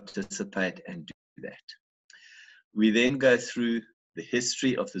and participate and do that. We then go through the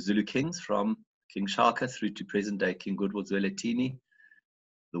history of the Zulu kings, from King Shaka through to present-day King Goodwill Zwelithini,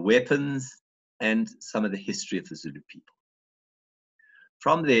 the weapons, and some of the history of the Zulu people.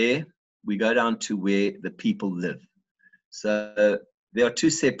 From there, we go down to where the people live. So there are two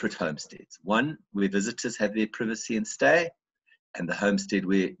separate homesteads. One where visitors have their privacy and stay, and the homestead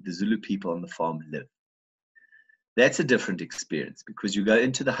where the Zulu people on the farm live. That's a different experience, because you go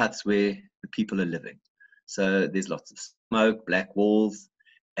into the huts where the people are living. So there's lots of smoke, black walls,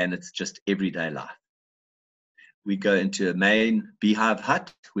 and it's just everyday life. We go into a main beehive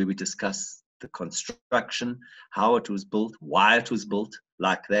hut where we discuss the construction, how it was built, why it was built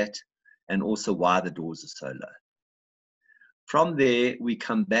like that, and also why the doors are so low. From there, we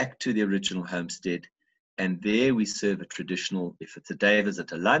come back to the original homestead, and there we serve a traditional, if it's a day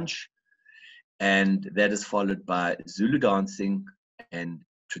visit, a lunch, and that is followed by Zulu dancing and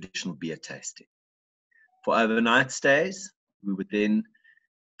traditional beer tasting. For overnight stays, we would then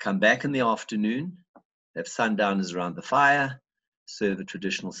come back in the afternoon, have sundowners around the fire, serve a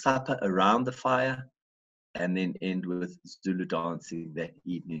traditional supper around the fire, and then end with Zulu dancing that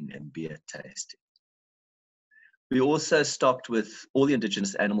evening and beer tasting. We also stocked with all the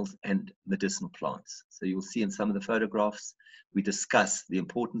indigenous animals and medicinal plants. So you'll see in some of the photographs, we discuss the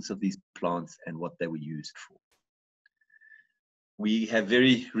importance of these plants and what they were used for. We have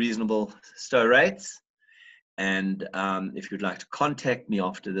very reasonable stow rates, and if you'd like to contact me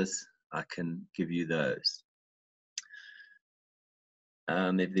after this, I can give you those.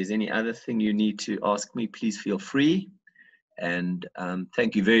 If there's any other thing you need to ask me, please feel free. And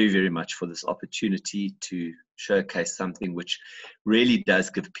thank you very, very much for this opportunity to showcase something which really does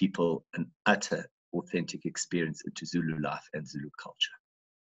give people an utter, authentic experience into Zulu life and Zulu culture.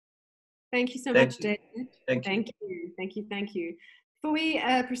 Thank you so much, David. Thank you. Before we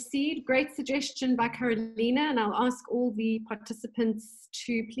proceed, great suggestion by Carolina, and I'll ask all the participants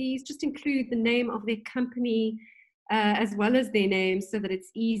to please just include the name of their company as well as their names, so that it's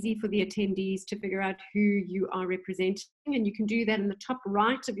easy for the attendees to figure out who you are representing. And you can do that in the top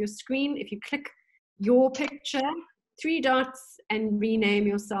right of your screen. If you click your picture, 3 dots, and rename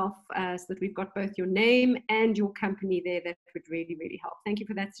yourself so that we've got both your name and your company there, that would really, really help. Thank you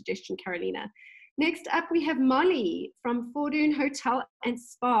for that suggestion, Carolina. Next up, we have Molly from Fordoon Hotel and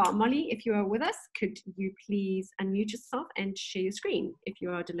Spa. Molly, if you are with us, could you please unmute yourself and share your screen if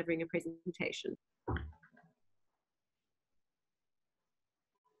you are delivering a presentation?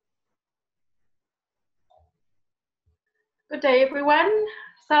 Good day, everyone.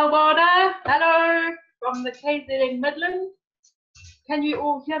 Salvada, hello from the KZN Midlands. Can you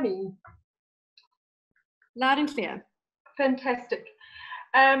all hear me? Loud and clear. Fantastic.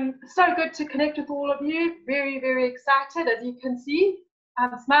 So good to connect with all of you. Very, very excited. As you can see,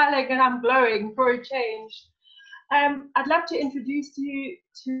 I'm smiling and I'm glowing for a change. I'd love to introduce you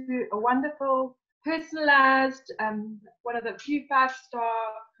to a wonderful, personalized, one of the few 5-star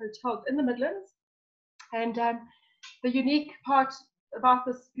hotels in the Midlands. And the unique part about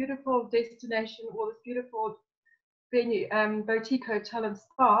this beautiful destination, or this beautiful venue, boutique hotel and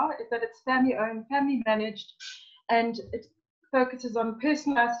spa, is that it's family owned, family managed, and it focuses on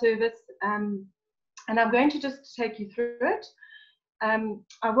personalized service. And I'm going to just take you through it.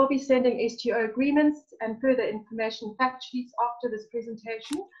 I will be sending STO agreements and further information, fact sheets after this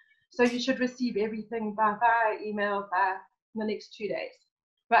presentation. So you should receive everything via email in the next 2 days.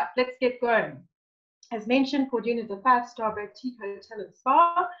 But let's get going. As mentioned, Fordoon is a 5-star boutique hotel and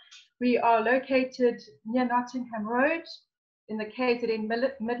spa. We are located near Nottingham Road in the KZN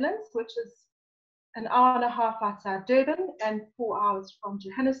Midlands, which is an hour and a half outside Durban and 4 hours from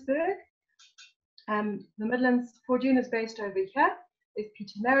Johannesburg. The Midlands, Fordoon is based over here. There's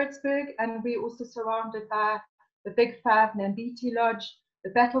Pietermaritzburg, and we're also surrounded by the Big 5 Nambiti Lodge,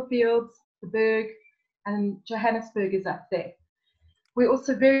 the Battlefields, the Berg, and Johannesburg is up there. We're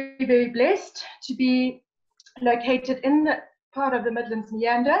also very, very blessed to be located in the part of the Midlands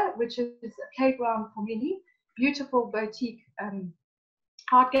Meander, which is a playground for many, beautiful boutique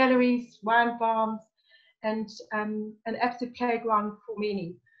art galleries, wine farms, and an active playground for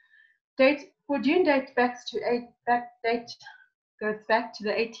many. Fordoon goes back to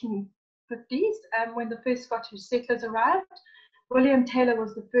the 1850s, when the first Scottish settlers arrived. William Taylor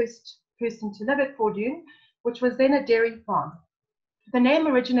was the first person to live at Fordoon, which was then a dairy farm. The name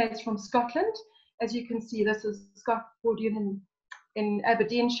originates from Scotland. As you can see, this is Fordoon in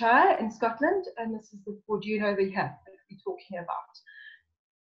Aberdeenshire in Scotland, and this is the Fordoon over here that we're talking about.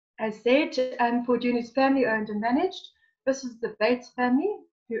 As said, Fordoon is family owned and managed. This is the Bates family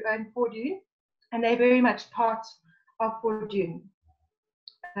who own Fordoon, and they're very much part of Fordoon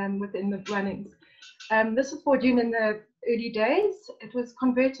within the runnings. This is Fordoon in the early days. It was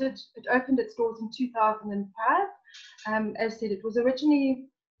converted, it opened its doors in 2005. As said, it was originally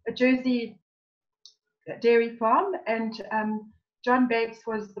a Jersey dairy farm, and John Bates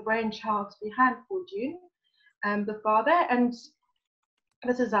was the brainchild behind Fordoon, the father. And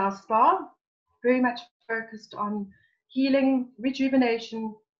this is our spa, very much focused on healing,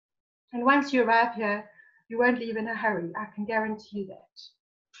 rejuvenation. And once you arrive here, you won't leave in a hurry, I can guarantee you that.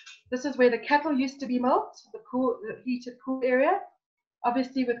 This is where the cattle used to be milked, the heated pool area.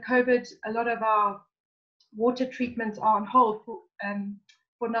 Obviously with COVID, a lot of our water treatments are on hold for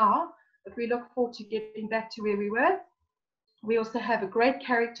now, but we look forward to getting back to where we were. We also have a great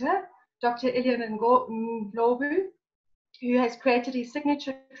character, Dr. Ilian Ndlovu, who has created his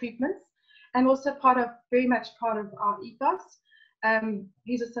signature treatments and also very much part of our ethos.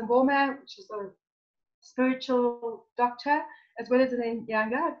 He's a Sangoma, which is a spiritual doctor, as well as an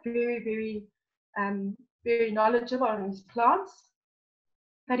Nyanga, very knowledgeable on his plants.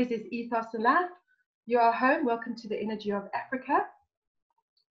 That is his ethos in life. You are home. Welcome to the energy of Africa.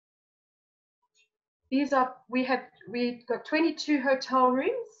 We've got 22 hotel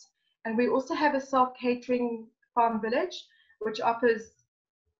rooms, and we also have a self-catering farm village, which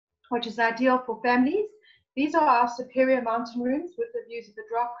is ideal for families. These are our superior mountain rooms with the views of the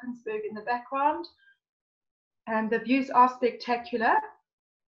Drakensberg in the background. And the views are spectacular.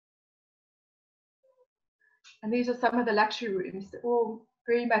 And these are some of the luxury rooms, all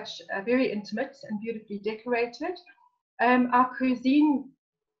very much very intimate and beautifully decorated. Our cuisine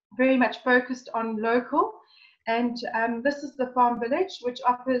very much focused on local. And this is the farm village, which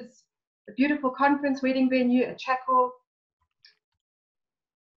offers a beautiful conference wedding venue, a chapel,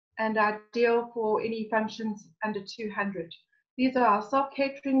 and ideal for any functions under 200. These are our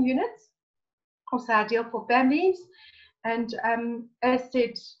self-catering units, also ideal for families. And as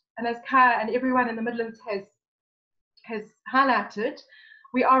said, and as Kaya and everyone in the Midlands has highlighted,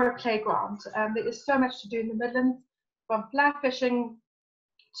 we are a playground. There is so much to do in the Midlands, from fly fishing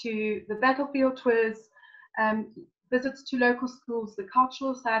to the battlefield tours, visits to local schools, the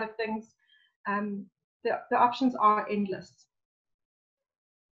cultural side of things. The options are endless.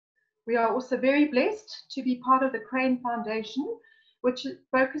 We are also very blessed to be part of the Crane Foundation, which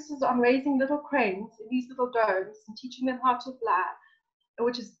focuses on raising little cranes in these little domes and teaching them how to fly,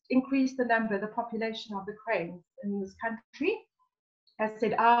 which has increased the population of the cranes in this country. As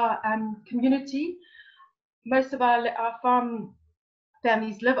said, our community, most of our farm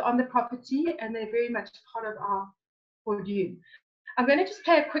families live on the property, and they're very much part of our Fordoon. I'm going to just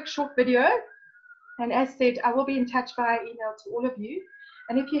play a quick short video, and as said, I will be in touch via email to all of you.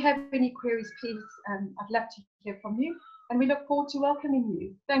 And if you have any queries, please, I'd love to hear from you. And we look forward to welcoming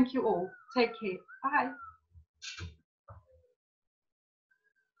you. Thank you all. Take care. Bye.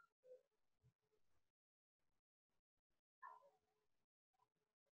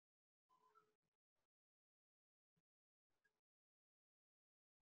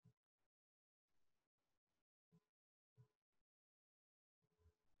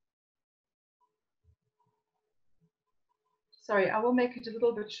 Sorry, I will make it a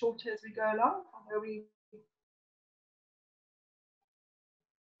little bit shorter as we go along. Although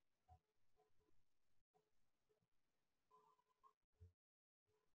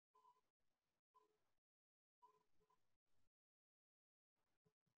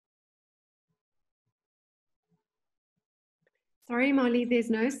Sorry, Molly, there's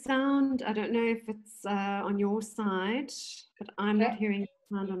no sound. I don't know if it's on your side, but I'm not hearing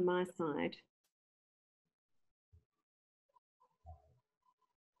sound on my side.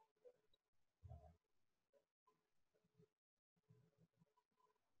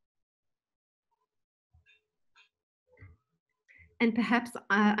 And perhaps,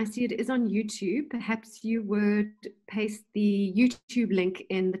 I see it is on YouTube, perhaps you would paste the YouTube link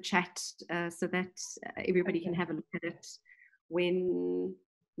in the chat so that everybody can have a look at it when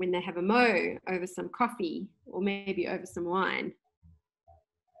when they have a mo over some coffee or maybe over some wine.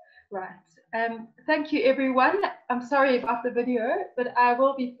 Right. Thank you, everyone. I'm sorry about the video, but I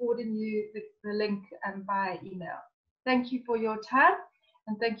will be forwarding you the link via email. Thank you for your time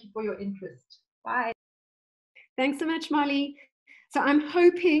and thank you for your interest. Bye. Thanks so much, Molly. So I'm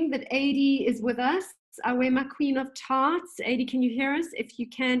hoping that Adi is with us. I wear my Queen of Tarts. Adi, can you hear us? If you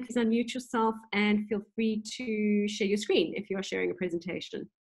can, please unmute yourself and feel free to share your screen if you are sharing a presentation.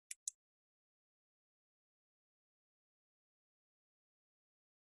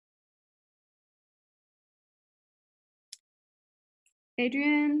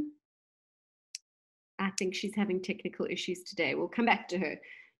 Adrian? I think she's having technical issues today. We'll come back to her.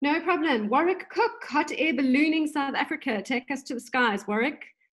 No problem. Warwick Cook, hot air ballooning South Africa. Take us to the skies, Warwick.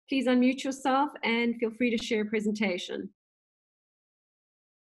 Please unmute yourself and feel free to share a presentation.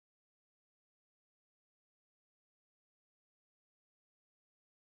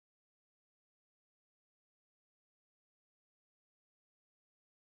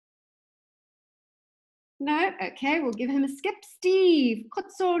 No? Okay, we'll give him a skip. Steve,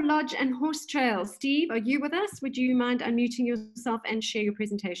 Kotso Lodge and Horse Trail. Steve, are you with us? Would you mind unmuting yourself and share your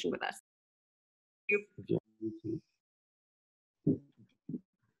presentation with us?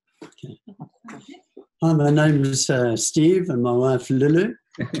 Hi, my name is Steve and my wife Lulu.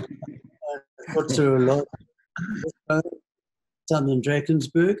 Kotso Lodge, Southern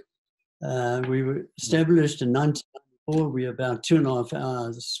Drakensberg. We were established in 1994. We're about 2.5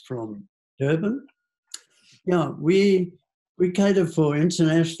 hours from Durban. Yeah, we cater for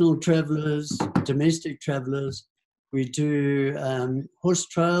international travelers, domestic travelers. We do horse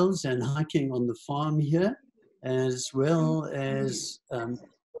trails and hiking on the farm here, as well as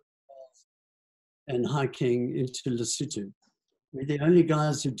and hiking into Lesotho. We're the only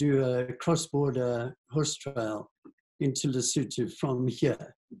guys who do a cross-border horse trail into Lesotho from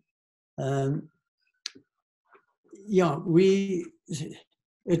here. Yeah,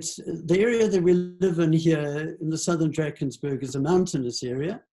 it's the area that we live in here in the southern Drakensberg is a mountainous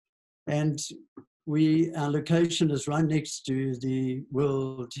area, and our location is right next to the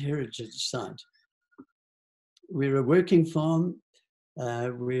World Heritage Site. We're a working farm.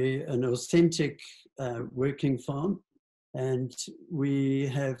 We're an authentic working farm, and we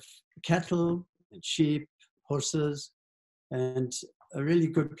have cattle, sheep, horses, and a really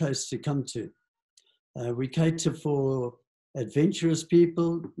good place to come to. We cater for adventurous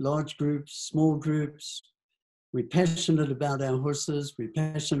people, large groups, small groups. We're passionate about our horses. We're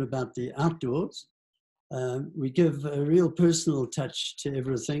passionate about the outdoors. We give a real personal touch to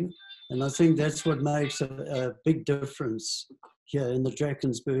everything. And I think that's what makes a big difference here in the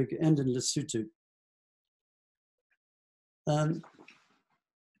Drakensberg and in Lesotho.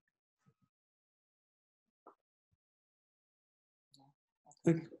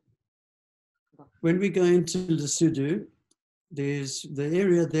 When we go into Lesotho, there's the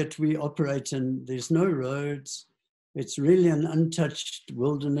area that we operate in, there's no roads. It's really an untouched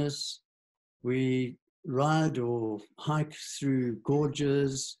wilderness. We ride or hike through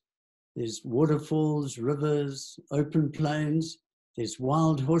gorges. There's waterfalls, rivers, open plains. There's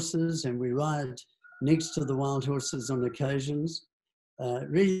wild horses, and we ride next to the wild horses on occasions.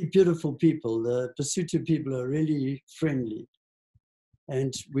 Really beautiful people. The Basotho people are really friendly.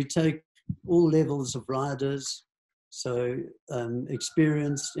 And we take all levels of riders. So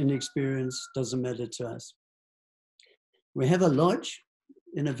experienced, inexperienced, doesn't matter to us. We have a lodge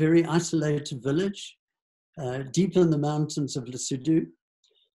in a very isolated village, deep in the mountains of Lesotho.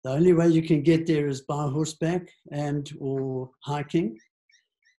 The only way you can get there is by horseback and or hiking,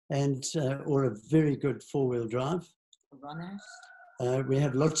 and or a very good four-wheel drive. Runners. We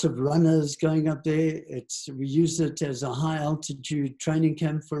have lots of runners going up there. We use it as a high altitude training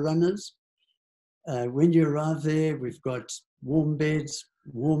camp for runners. When you arrive there, we've got warm beds,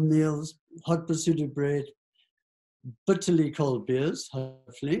 warm meals, hot Basotho bread, bitterly cold beers,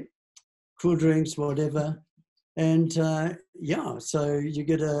 hopefully, cool drinks, whatever. And yeah, so you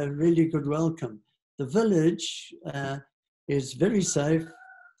get a really good welcome. The village is very safe.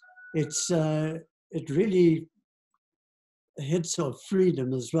 It really hits of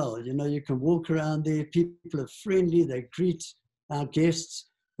freedom as well. You know, you can walk around there, people are friendly, they greet our guests.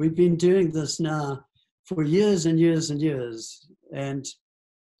 We've been doing this now for years and years and years. And,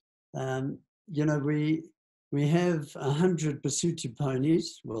 you know, we have 100 Basotho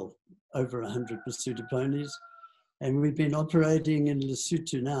ponies, well, over 100 Basotho ponies. And we've been operating in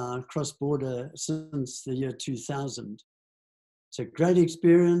Lesotho now, cross-border, since the year 2000. It's a great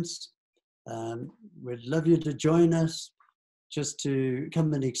experience. We'd love you to join us, just to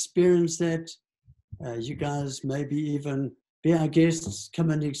come and experience that. You guys maybe even be our guests, come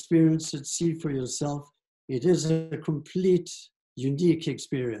and experience it, see for yourself. It is a complete, unique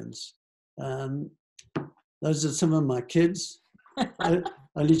experience. Those are some of my kids.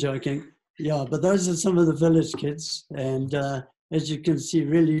 Only joking. Yeah, but those are some of the village kids. And as you can see,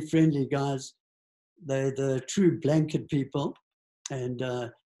 really friendly guys. They're the true blanket people. And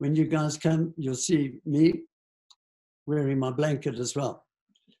when you guys come, you'll see me wearing my blanket as well.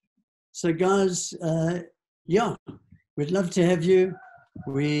 So guys, yeah, we'd love to have you.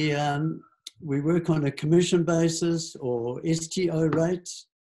 We work on a commission basis or STO rates.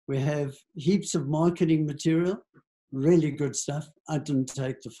 We have heaps of marketing material, really good stuff. I didn't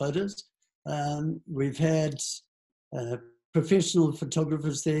take the photos. We've had professional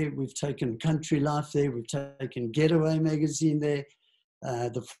photographers there. We've taken Country Life there. We've taken Getaway magazine there,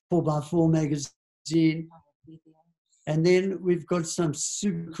 the 4x4 magazine. And then we've got some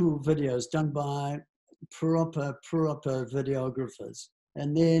super cool videos done by proper videographers.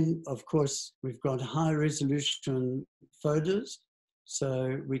 And then, of course, we've got high resolution photos.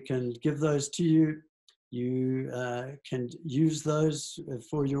 So we can give those to you. You can use those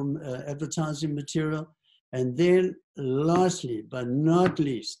for your advertising material. And then lastly, but not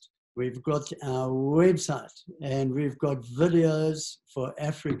least, we've got our website and we've got videos for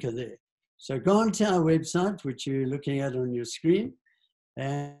Africa there. So go onto our website, which you're looking at on your screen.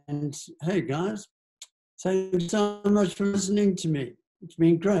 And hey, guys, thanks so much for listening to me. It's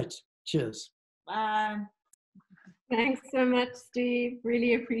been great. Cheers. Bye. Thanks so much, Steve.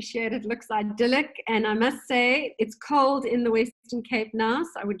 Really appreciate it. Looks idyllic. And I must say, it's cold in the Western Cape now,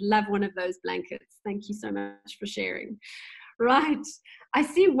 so I would love one of those blankets. Thank you so much for sharing. Right. I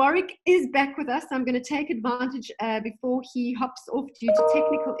see Warwick is back with us. I'm going to take advantage before he hops off due to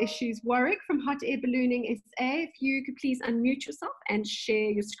technical issues. Warwick from Hot Air Ballooning SA, if you could please unmute yourself and share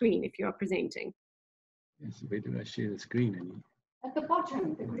your screen if you are presenting. Yes, where do I share the screen, Annie? At the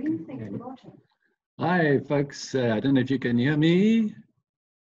bottom, the green thing at the bottom. Hi, folks. I don't know if you can hear me.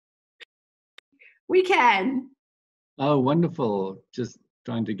 We can. Oh, wonderful. Just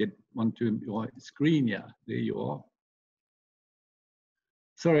trying to get onto your screen. Yeah, there you are.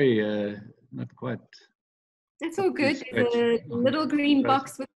 Sorry, not quite. That's all good. There's a little green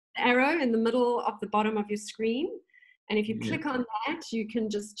box with an arrow in the middle of the bottom of your screen. And if you click on that, you can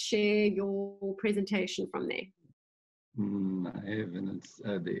just share your presentation from there. I haven't. It's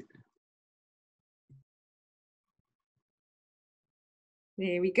there.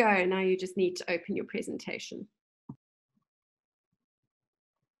 There we go. Now you just need to open your presentation.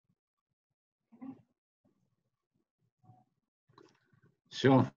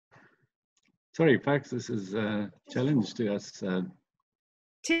 Sure. Sorry, folks, this is a challenge to us.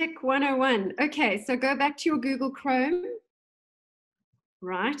 Tick 101. Okay, so go back to your Google Chrome.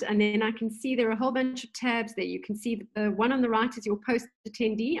 Right, and then I can see there are a whole bunch of tabs there. You can see the one on the right is your post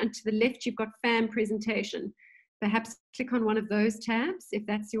attendee, and to the left you've got FAM presentation. Perhaps click on one of those tabs if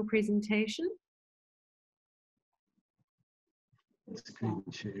that's your presentation. Screen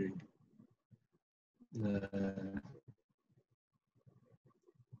sharing.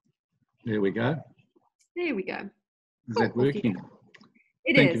 There we go. There we go. Is that working?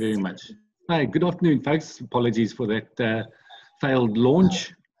 It is. Thank you very much. Hi, good afternoon, folks. Apologies for that failed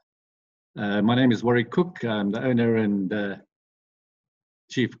launch. My name is Warwick Cook. I'm the owner and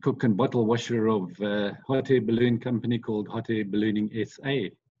chief cook and bottle washer of a hot air balloon company called Hot Air Ballooning SA.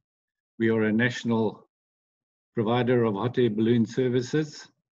 We are a national provider of hot air balloon services.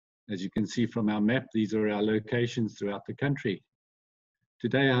 As you can see from our map, these are our locations throughout the country.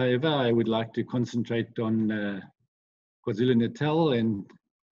 Today, however, I would like to concentrate on KwaZulu-Natal and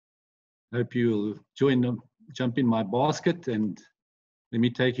hope you'll jump in my basket and let me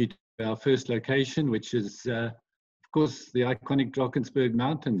take you to our first location, which is of course, the iconic Drakensberg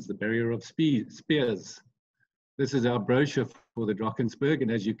Mountains, the barrier of spears. This is our brochure for the Drakensberg,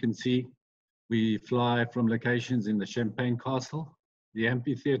 and as you can see, we fly from locations in the Champagne Castle, the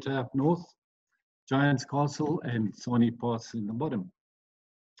amphitheatre up north, Giant's Castle, and Sani Pass in the bottom.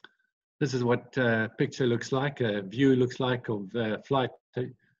 This is what a picture looks like, a view looks like of flight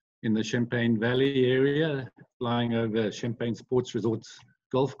in the Champagne Valley area, flying over Champagne Sports Resorts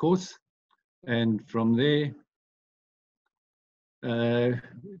golf course, and from there,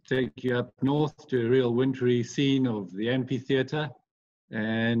 take you up north to a real wintry scene of the amphitheatre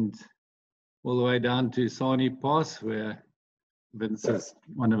and all the way down to Sani Pass, where Vince,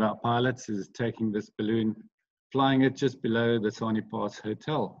 one of our pilots, is taking this balloon, flying it just below the Sani Pass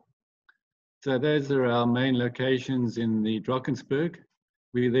Hotel. So those are our main locations in the Drakensberg.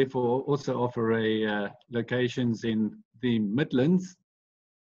 We therefore also offer locations in the Midlands,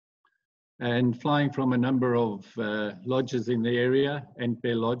 and flying from a number of lodges in the area.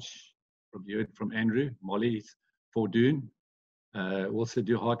 Entbay Lodge, probably heard from Andrew, Molly's Fordoon. Also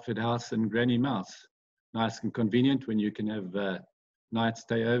do Hartford House and Granny Mouse. Nice and convenient when you can have a night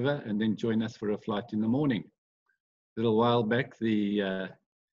stay over and then join us for a flight in the morning. A little while back, the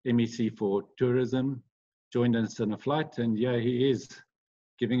MEC for Tourism joined us on a flight, and yeah, he is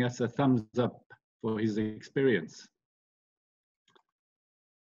giving us a thumbs up for his experience.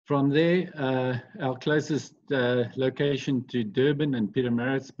 From there, our closest location to Durban and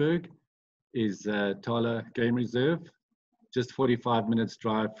Pietermaritzburg is Thala Game Reserve, just 45 minutes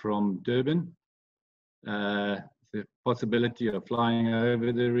drive from Durban. The possibility of flying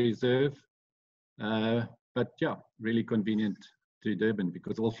over the reserve, but yeah, really convenient to Durban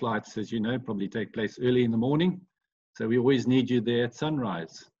because all flights, as you know, probably take place early in the morning. So we always need you there at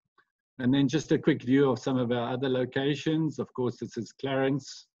sunrise. And then just a quick view of some of our other locations. Of course, this is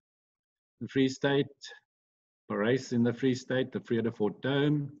Clarence, the Free State, Parys in the Free State, the Vredefort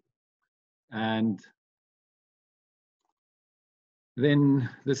Dome. And then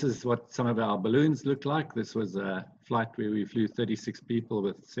this is what some of our balloons look like. This was a flight where we flew 36 people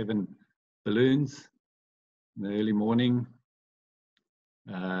with 7 balloons in the early morning.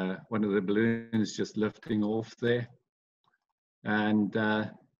 One of the balloons just lifting off there. And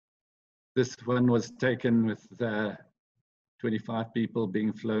this one was taken with 25 people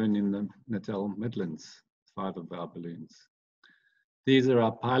being flown in the Natal Midlands, 5 of our balloons. These are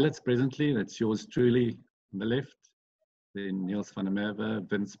our pilots presently. That's yours truly on the left. Then Niels van der Merwe,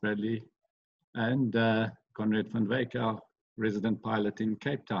 Vince Bradley, and Conrad van Wyk, our resident pilot in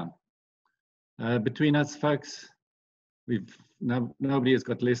Cape Town. Between us folks, nobody has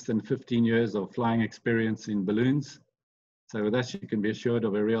got less than 15 years of flying experience in balloons. So with us, you can be assured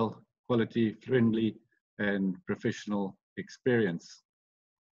of a real quality, friendly, and professional experience.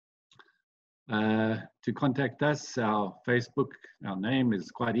 To contact us, our Facebook, our name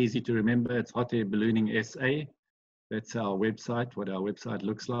is quite easy to remember. It's Hot Air Ballooning SA. That's our website, what our website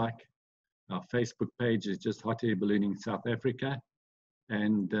looks like. Our Facebook page is just Hot Air Ballooning South Africa.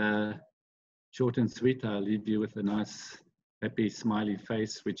 And short and sweet, I'll leave you with a nice, happy, smiley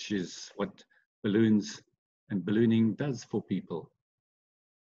face, which is what balloons and ballooning does for people.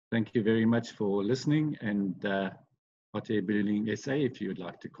 Thank you very much for listening, and Hot Air Ballooning SA if you would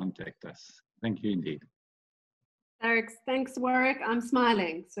like to contact us. Thank you indeed. Thanks, Warwick. I'm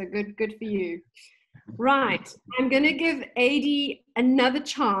smiling, so good for you. Right, I'm going to give Adi another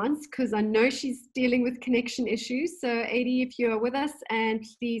chance because I know she's dealing with connection issues. So Adi, if you're with us, and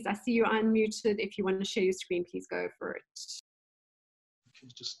please, I see you're unmuted. If you want to share your screen, please go for it. Okay,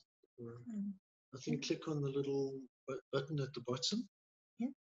 just I think click on the little button at the bottom. Yeah.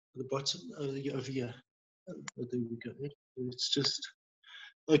 At the bottom over here. Oh, there we go. It's just.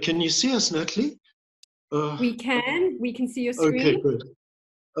 Oh, can you see us, Natalie? We can see your screen. Okay, good.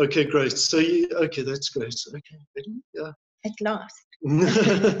 Okay, great. So okay, that's great. Okay, ready? Yeah. At last.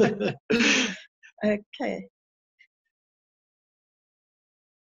 Okay.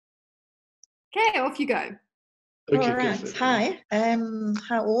 Okay, off you go. Okay, all right. Hi.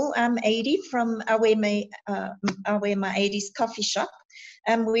 Hi all. I'm Adi from Awe My Adi's coffee shop.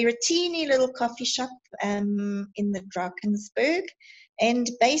 We're a teeny little coffee shop in the Drakensberg, and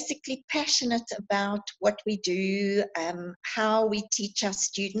basically passionate about what we do, how we teach our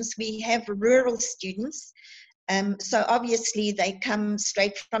students. We have rural students, so obviously they come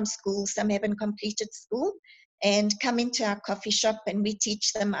straight from school. Some haven't completed school and come into our coffee shop, and we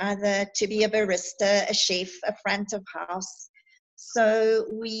teach them either to be a barista, a chef, a front of house. So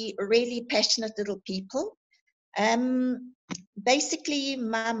we really passionate little people. Basically,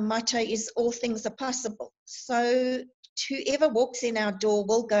 my motto is all things are possible. So whoever walks in our door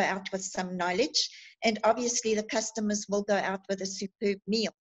will go out with some knowledge, and obviously the customers will go out with a superb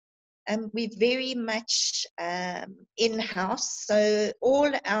meal. We're very much in-house, so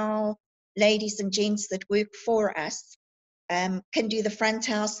all our ladies and gents that work for us can do the front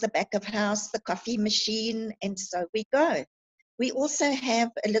house, the back of house, the coffee machine, and so we go. We also have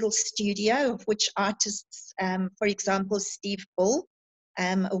a little studio of which artists, for example, Steve Bull,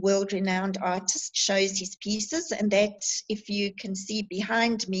 a world-renowned artist, shows his pieces, and that, if you can see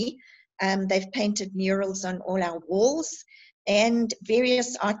behind me, they've painted murals on all our walls, and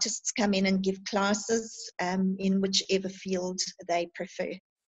various artists come in and give classes in whichever field they prefer.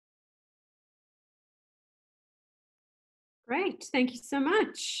 Great, thank you so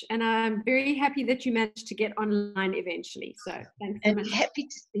much. And I'm very happy that you managed to get online eventually. So thanks so much. And happy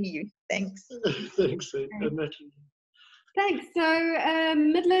to see you. Thanks. Thanks. Thanks. So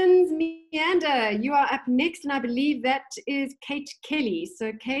Midlands, Meander, you are up next, and I believe that is Kate Kelly.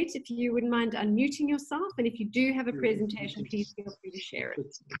 So Kate, if you wouldn't mind unmuting yourself, and if you do have a presentation, please feel free to share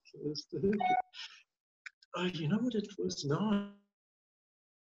it. Oh, you know what it was now?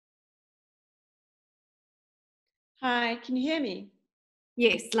 Hi, can you hear me?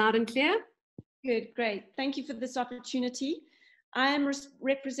 Yes, loud and clear. Good, great. Thank you for this opportunity. I am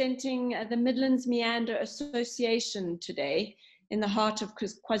representing the Midlands Meander Association today in the heart of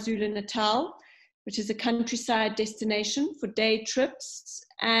KwaZulu-Natal, which is a countryside destination for day trips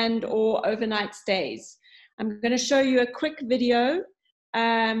and or overnight stays. I'm going to show you a quick video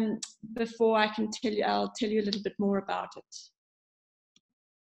before I can I'll tell you a little bit more about it.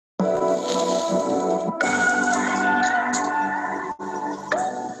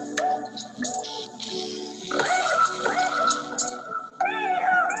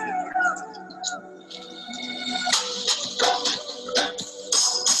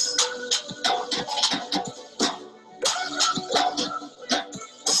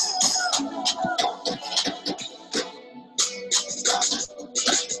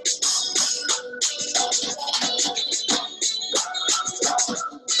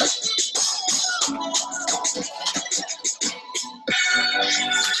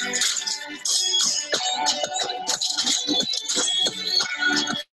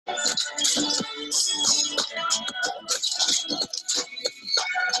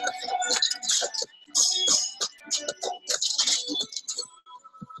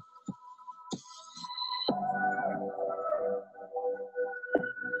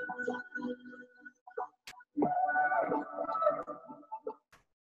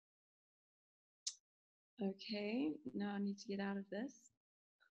 Okay, now I need to get out of this.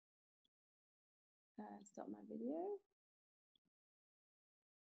 Stop my video.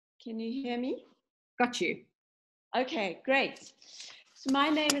 Can you hear me? Got you. Okay, great. So my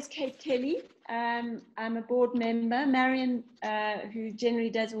name is Kate Kelly. I'm a board member. Marion, who generally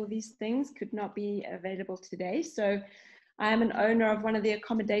does all these things, could not be available today. So I am an owner of one of the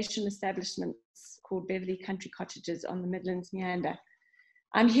accommodation establishments called Beverly Country Cottages on the Midlands Meander.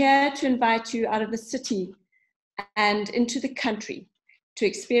 I'm here to invite you out of the city and into the country to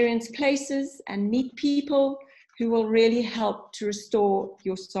experience places and meet people who will really help to restore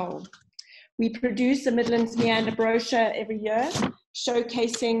your soul. We produce a Midlands Meander brochure every year,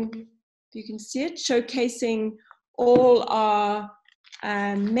 showcasing, if you can see it, showcasing all our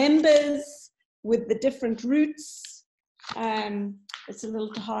members with the different routes. It's a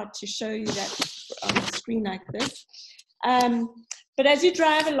little hard to show you that on a screen like this. But as you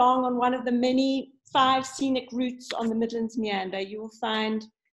drive along on one of the many 5 scenic routes on the Midlands Meander, you will find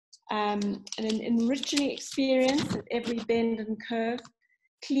an enriching experience at every bend and curve,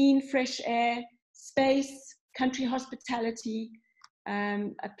 clean, fresh air, space, country hospitality,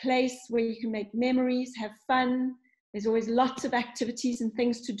 a place where you can make memories, have fun. There's always lots of activities and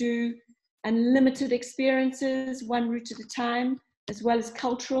things to do, unlimited experiences, one route at a time, as well as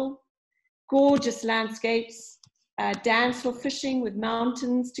cultural, gorgeous landscapes, dance for fishing with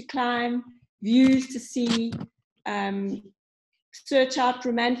mountains to climb, views to see, search out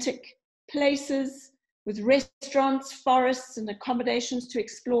romantic places with restaurants, forests, and accommodations to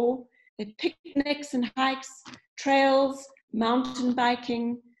explore. There are picnics and hikes, trails, mountain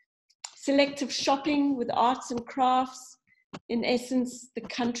biking, selective shopping with arts and crafts. In essence, the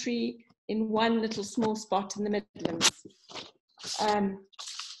country in one little small spot in the Midlands.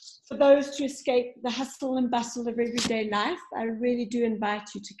 For those to escape the hustle and bustle of everyday life, I really do invite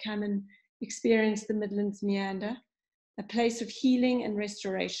you to come and experience the Midlands Meander, a place of healing and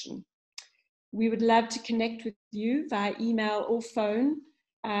restoration. We would love to connect with you via email or phone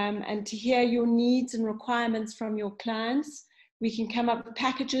and to hear your needs and requirements from your clients. We can come up with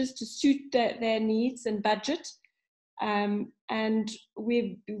packages to suit their needs and budget. And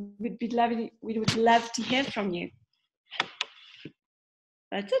we would love to hear from you.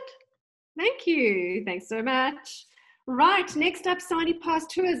 That's it. Thank you. Thanks so much. Right, next up, Sani Pass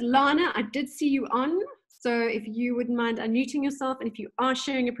Tours. Lana, I did see you on. So if you wouldn't mind unmuting yourself, and if you are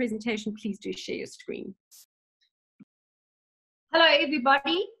sharing a presentation, please do share your screen. Hello,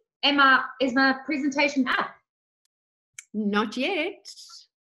 everybody. Is my presentation up? Not yet.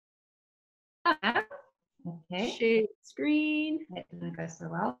 Okay. Share screen. That didn't go so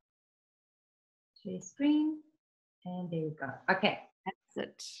well. Share screen. And there we go. Okay. That's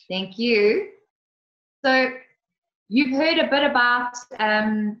it. Thank you. So you've heard a bit about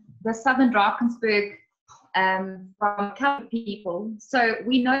the Southern Drakensberg from a couple of people. So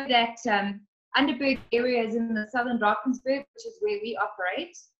we know that Underberg area is in the Southern Drakensberg, which is where we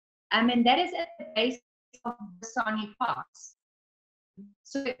operate. And that is at the base of the Sani Pass.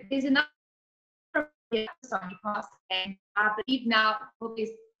 So there's enough Sunny Pass, and I believe now for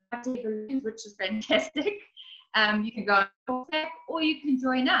these balloons, which is fantastic. You can go on horseback, or you can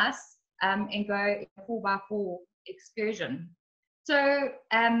join us and go in a 4x4 excursion. So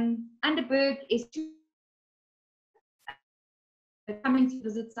Underberg is coming to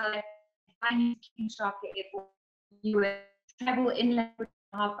visit South Africa, Airport. You will travel inland for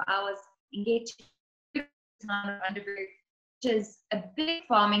 2.5 hours and get to the town of Underberg, which is a big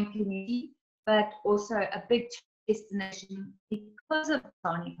farming community, but also a big destination because of the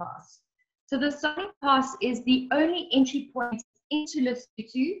Sani Pass. So the Sani Pass is the only entry point into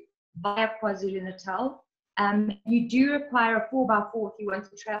Lesotho via KwaZulu-Natal. You do require a 4x4 if you want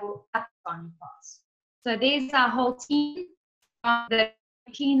to travel up Sani Pass. So there's our whole team that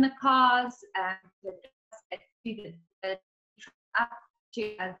clean the cars, up to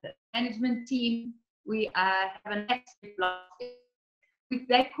the management team. We have an absolute blast.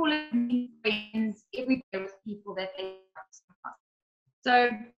 They call it friends every day with people that they trust. So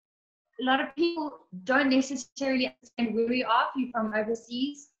a lot of people don't necessarily understand where we are if you're from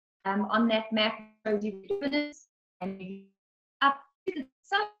overseas. On that map, it shows you the minutes and you up to the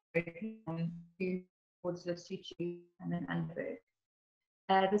south towards the Lesotho and then Underberg.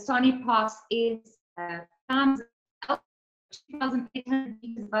 The Sani Pass is 2,800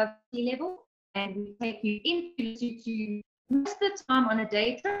 meters above sea level, and we take you into Lesotho most of the time on a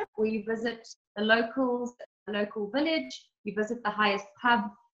day trip, where you visit the locals, the local village, you visit the highest pub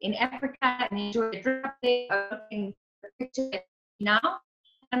in Africa, and enjoy a drink there. Looking the picture now,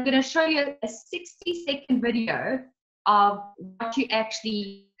 I'm going to show you a 60-second video of what you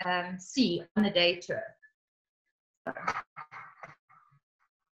actually see on the day tour.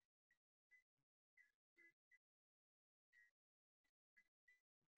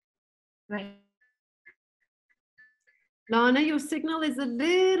 Right. Lana, your signal is a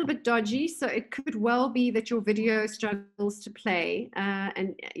little bit dodgy, so it could well be that your video struggles to play.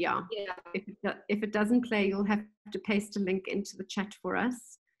 And yeah, if it doesn't play, you'll have to paste a link into the chat for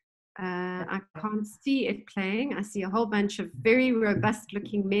us. I can't see it playing. I see a whole bunch of very robust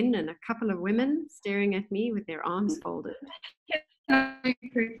looking men and a couple of women staring at me with their arms folded.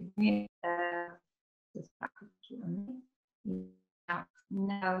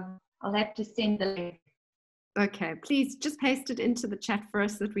 No, I'll have to send the link. Okay, please just paste it into the chat for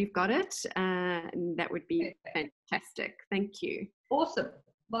us that we've got it. And that would be fantastic. Thank you. Awesome.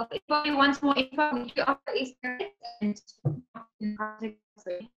 Well, if anybody wants more info, we do offer Easter eggs and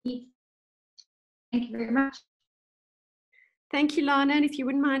thank you very much. Thank you, Lana. And if you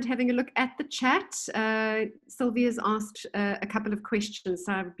wouldn't mind having a look at the chat, Sylvia's asked a couple of questions,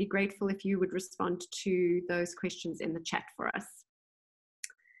 so I would be grateful if you would respond to those questions in the chat for us.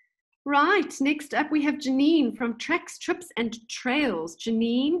 Right, next up we have Janine from Tracks, Trips and Trails.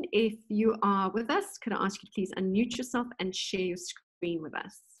 Janine, if you are with us, could I ask you to please unmute yourself and share your screen with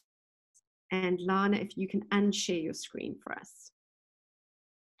us? And Lana, if you can unshare your screen for us.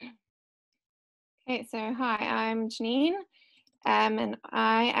 Okay, so hi, I'm Janine, and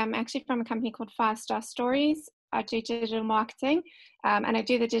I am actually from a company called 5 Star Stories. I do digital marketing, and I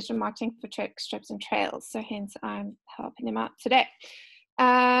do the digital marketing for Tracks, Trips and Trails, so hence I'm helping them out today.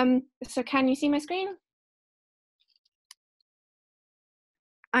 So can you see my screen?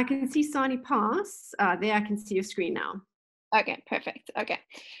 I can see Sani Pass. There, I can see your screen now. Okay, perfect. Okay,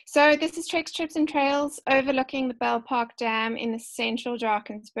 so this is Tracks, Trips and Trails overlooking the Bell Park Dam in the central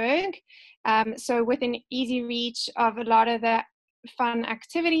Drakensberg. So within easy reach of a lot of the fun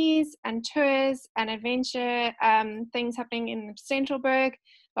activities and tours and adventure things happening in the central Berg,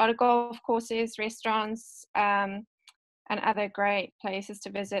 a lot of golf courses, restaurants, and other great places to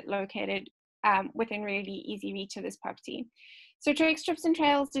visit located within really easy reach of this property. So Tracks, Trips and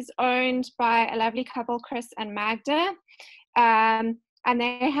Trails is owned by a lovely couple, Chris and Magda, and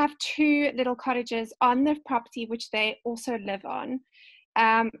they have 2 little cottages on the property which they also live on.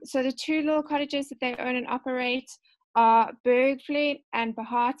 So the 2 little cottages that they own and operate are Bergfleet and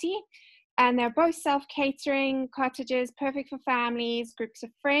Bahati, and they're both self-catering cottages, perfect for families, groups of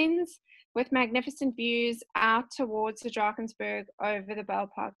friends, with magnificent views out towards the Drakensberg over the Bell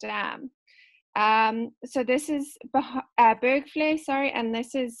Park Dam. So this is Bergfleet, sorry, and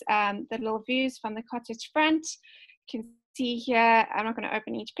this is the little views from the cottage front. You can see here, I'm not going to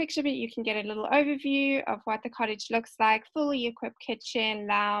open each picture, but you can get a little overview of what the cottage looks like. Fully equipped kitchen,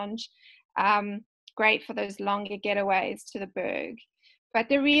 lounge, great for those longer getaways to the Berg. But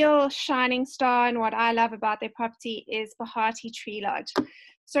the real shining star and what I love about their property is Bahati Tree Lodge.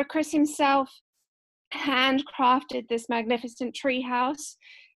 So Chris himself handcrafted this magnificent tree house.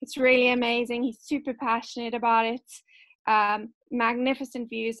 It's really amazing. He's super passionate about it. magnificent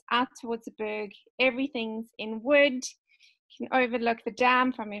views out towards the berg. Everything's in wood. You can overlook the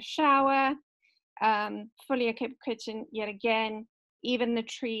dam from your shower. Fully equipped kitchen yet again. Even the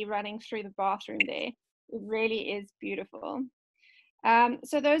tree running through the bathroom there. It really is beautiful.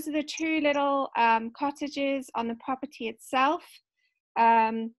 So those are the two little cottages on the property itself.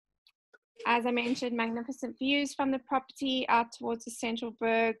 As I mentioned, magnificent views from the property out towards the central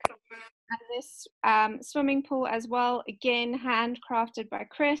berg. And this swimming pool as well, again, handcrafted by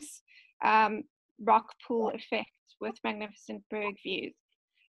Chris, rock pool effect with magnificent berg views.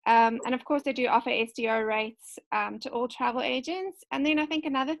 And of course, they do offer SDO rates to all travel agents. And then I think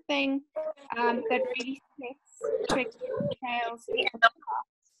another thing that really sets Treks Trails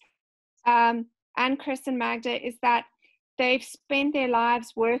and Chris and Magda is that they've spent their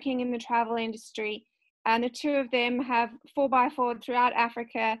lives working in the travel industry, and the two of them have 4x4 throughout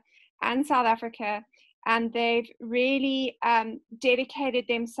Africa and South Africa, and they've really dedicated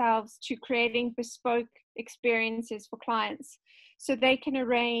themselves to creating bespoke experiences for clients. So they can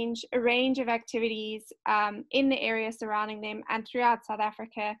arrange a range of activities in the area surrounding them and throughout South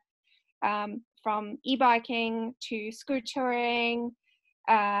Africa, from e-biking to scoot touring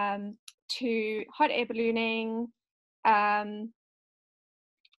to hot air ballooning. Sorry,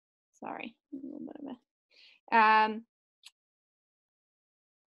 a little bit of a,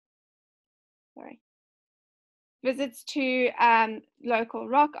 visits to local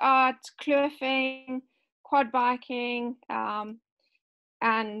rock art, kloofing, quad biking,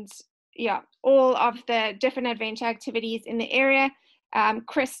 and yeah, all of the different adventure activities in the area.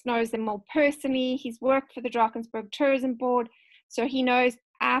 Chris knows them all personally. He's worked for the Drakensberg Tourism Board, so he knows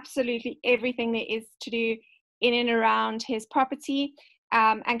absolutely everything there is to do in and around his property,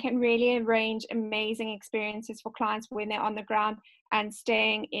 and can really arrange amazing experiences for clients when they're on the ground and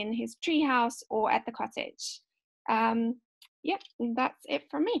staying in his treehouse or at the cottage. Yeah, that's it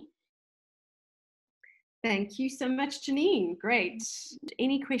from me. Thank you so much, Janine. Great.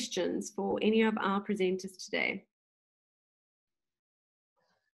 Any questions for any of our presenters today?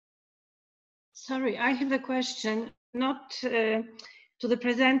 Sorry, I have a question, not to the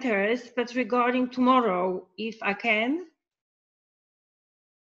presenters, but regarding tomorrow, if I can.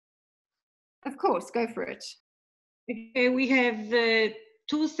 Of course, go for it. Okay, we have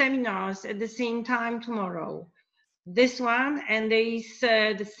two seminars at the same time tomorrow. This one, and there is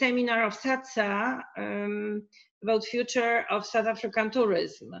the seminar of SATSA about future of South African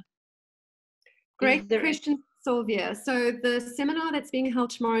tourism. Great question, Sylvia. So the seminar that's being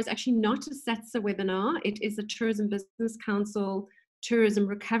held tomorrow is actually not a SATSA webinar. It is a Tourism Business Council Tourism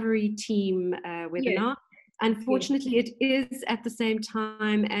Recovery Team webinar. Yes. Unfortunately, it is at the same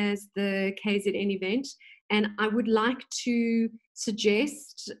time as the KZN event. And I would like to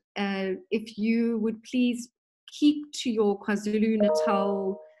suggest if you would please keep to your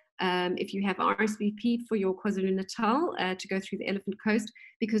KwaZulu-Natal, if you have RSVP'd for your KwaZulu-Natal to go through the Elephant Coast,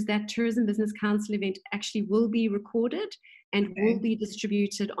 because that Tourism Business Council event actually will be recorded and will be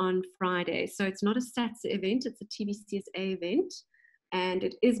distributed on Friday. So it's not a SATSA event, it's a TBCSA event, and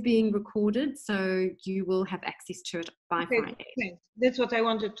it is being recorded, so you will have access to it by Friday. Okay. That's what I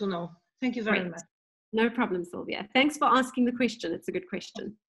wanted to know. Thank you very much. No problem, Sylvia. Thanks for asking the question. It's a good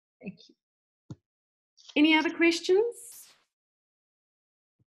question. Thank you. Any other questions?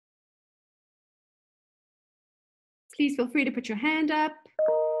 Please feel free to put your hand up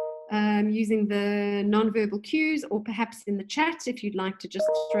using the non-verbal cues, or perhaps in the chat if you'd like to just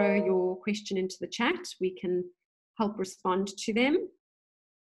throw your question into the chat. We can help respond to them.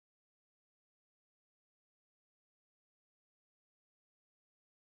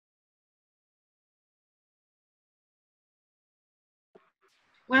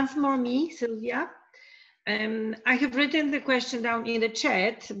 Once more me, Sylvia. I have written the question down in the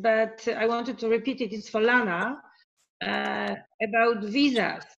chat, but I wanted to repeat it. It's for Lana about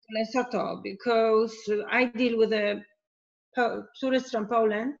visas to Lesotho, because I deal with tourists from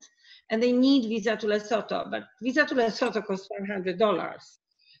Poland and they need visa to Lesotho, but visa to Lesotho costs $100.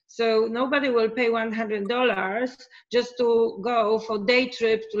 So nobody will pay $100 just to go for day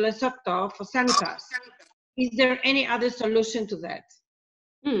trip to Lesotho for Sanitas. Is there any other solution to that?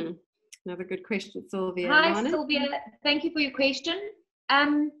 Another good question, Sylvia. Hi, Lana? Sylvia. Thank you for your question.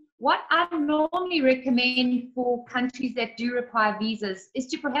 What I normally recommend for countries that do require visas is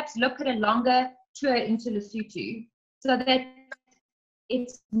to perhaps look at a longer tour into Lesotho, so that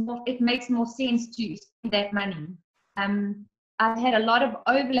it makes more sense to spend that money. I've had a lot of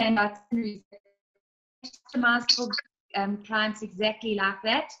overland itineraries customized for clients exactly like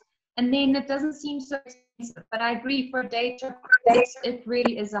that, and then it doesn't seem so expensive. But I agree, for a day trip, it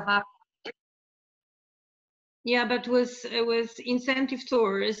really is a high. Yeah, but with incentive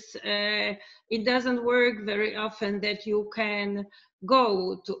tours, it doesn't work very often that you can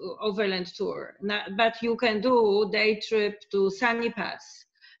go to overland tour, but you can do day trip to Sunny Pass,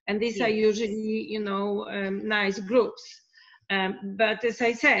 and these are usually, you know, nice groups. But as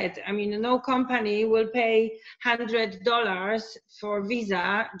I said, I mean, no company will pay $100 for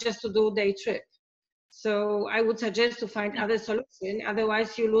visa just to do day trip. So I would suggest to find other solution.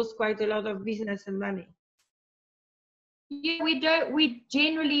 Otherwise, you lose quite a lot of business and money. Yeah, we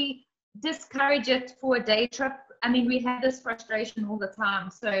generally discourage it for a day trip. I mean, we have this frustration all the time.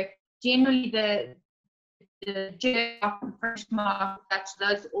 So generally the French market, Dutch,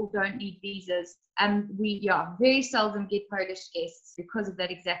 those all don't need visas. And we very seldom get Polish guests because of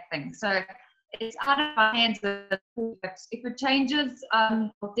that exact thing. So it's out of our hands. If it changes,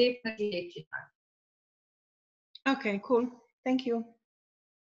 I'll definitely let you know. Okay, cool. Thank you.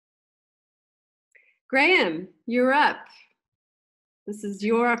 Graham, you're up. This is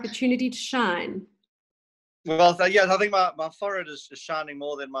your opportunity to shine. Well, yes, I think my forehead is shining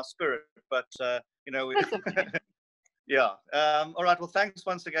more than my spirit, but, you know, yeah. All right, well, thanks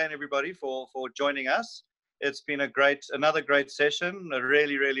once again, everybody, for joining us. It's been another great session. It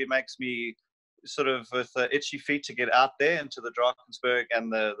really makes me sort of with itchy feet to get out there into the Drakensberg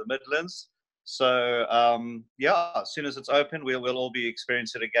and the Midlands. So, yeah, as soon as it's open, we'll all be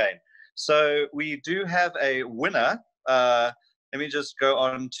experiencing it again. So we do have a winner. Let me just go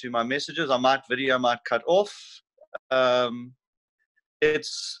on to my messages. Video might cut off.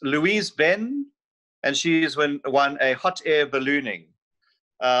 It's Louise Ben, and she's won a hot air ballooning.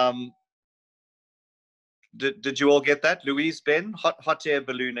 Did you all get that? Louise Ben, hot air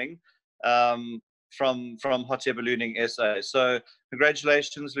ballooning, from Hot Air Ballooning SA. So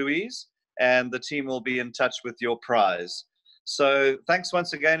congratulations, Louise, and the team will be in touch with your prize. So thanks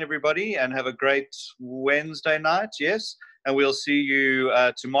once again, everybody, and have a great Wednesday night. Yes, and we'll see you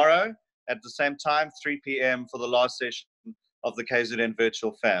tomorrow at the same time, 3 p.m. for the last session of the KZN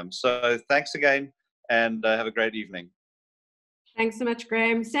Virtual FAM. So thanks again, and have a great evening. Thanks so much,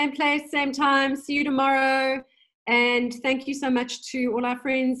 Graham. Same place, same time. See you tomorrow. And thank you so much to all our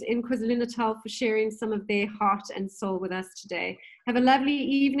friends in KwaZulu-Natal for sharing some of their heart and soul with us today. Have a lovely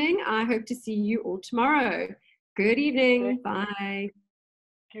evening. I hope to see you all tomorrow. Good evening. Bye. Thank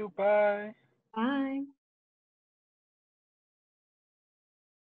you. Bye. Bye.